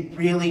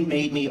really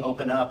made me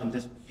open up and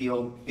just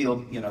feel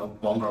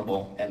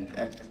vulnerable, and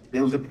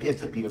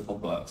it's a beautiful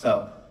book.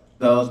 So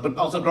those, but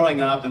also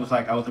growing up, it was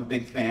like I was a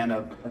big fan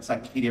of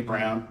Encyclopedia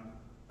Brown,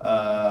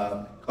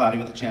 Cloudy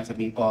with a Chance of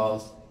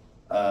Meatballs,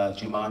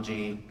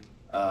 Jumanji,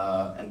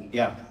 and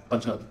yeah,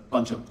 bunch of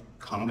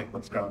comic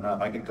books growing up.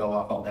 I could go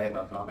off all day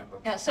about comic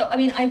books. Yeah, so I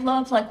mean, I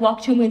love like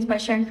Walk Two Moons by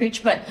Sharon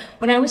Creech, but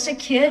when I was a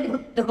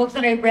kid, the book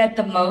that I read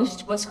the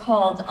most was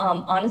called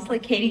Honestly,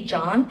 Katie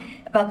John,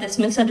 about this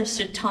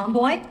misunderstood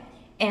tomboy.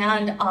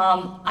 And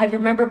I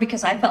remember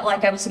because I felt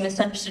like I was a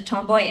misunderstood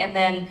tomboy, and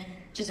then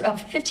just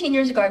about 15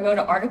 years ago, I wrote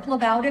an article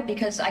about it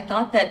because I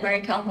thought that Mary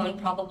Calhoun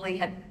probably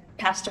had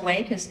passed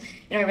away, because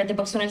I read the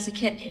books when I was a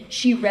kid.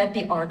 She read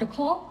the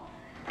article,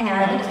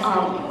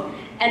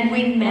 and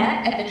we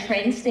met at the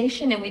train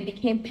station and we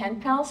became pen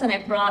pals, and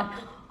I brought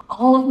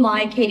all of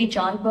my Katie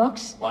John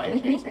books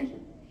with me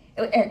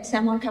at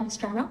San Juan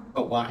Capistrano.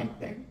 But why?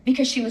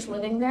 Because she was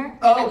living there.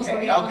 Oh, I was okay,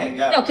 living okay, there.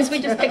 yeah. No, because we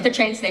just picked the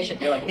train station.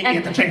 You're like, meet me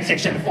at the train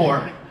station at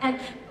 4.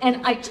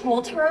 And I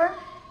told her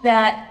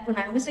that when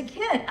I was a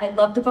kid, I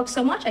loved the book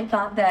so much, I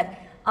thought that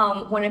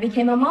when I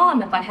became a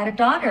mom, if I had a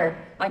daughter,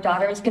 my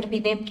daughter was going to be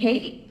named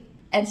Katie.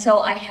 And so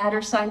I had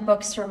her sign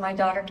books for my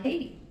daughter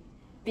Katie,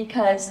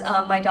 because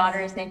my daughter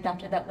is named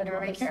after that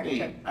literary character.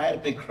 Sweet. I had a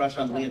big crush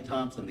on Leah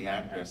Thompson, the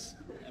actress.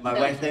 And my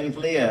wife's name is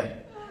Leah.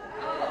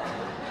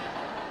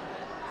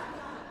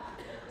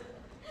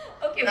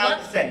 Okay, Not well,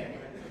 the same.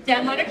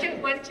 Dan, why don't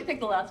you pick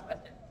the last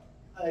question?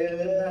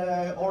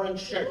 Orange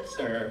shirt,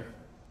 sir.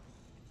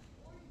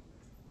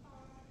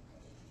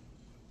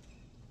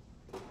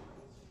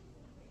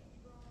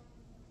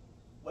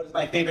 What is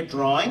my favorite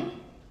drawing?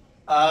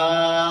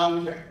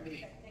 My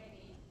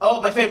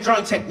favorite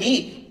drawing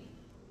technique.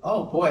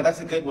 Oh boy,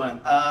 that's a good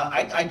one.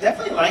 I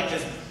definitely like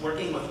just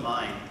working with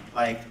line.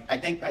 Like I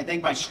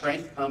think my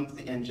strength comes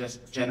in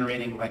just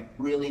generating like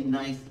really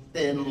nice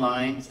thin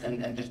lines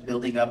and just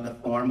building up the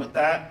form with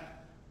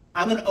that.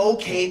 I'm an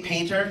okay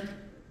painter.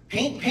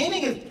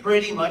 Painting is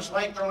pretty much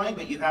like drawing,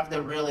 but you have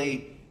to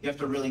really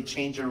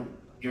change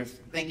your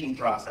thinking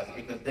process,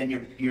 because then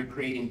you're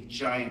creating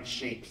giant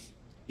shapes,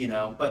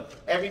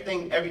 But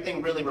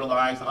everything really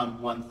relies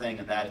on one thing,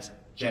 and that is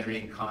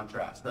generating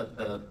contrast.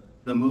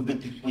 The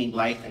movement between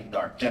light and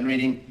dark,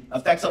 generating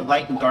effects of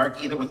light and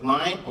dark either with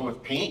line or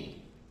with paint.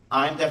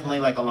 I'm definitely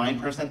like a line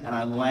person, and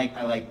I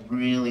like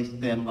really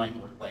thin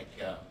line work. Like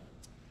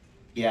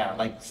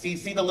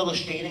see the little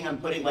shading I'm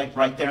putting like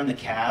right there in the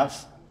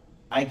calves.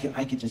 I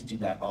could just do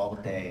that all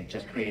day,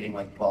 just creating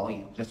like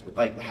volume, just with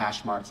like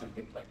hash marks and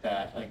things like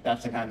that. Like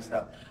that's the kind of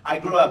stuff. I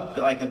grew up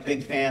like a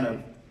big fan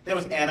of. There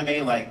was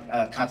anime like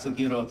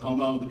Katsuhiro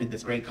Otomo, who did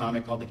this great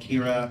comic called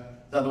Akira.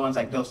 The other ones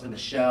like Ghost in the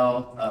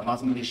Shell,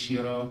 Masamune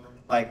Shiro.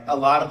 Like a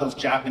lot of those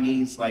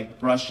Japanese like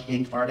brush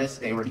ink artists,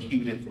 they were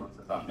huge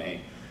influences on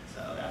me.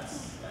 So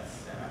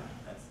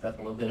that's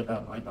a little bit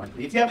about my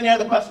country. If you have any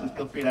other questions,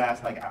 feel free to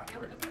ask like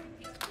afterwards.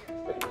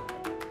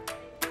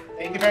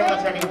 Thank you very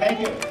much, everyone. Thank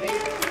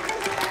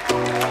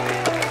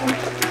you.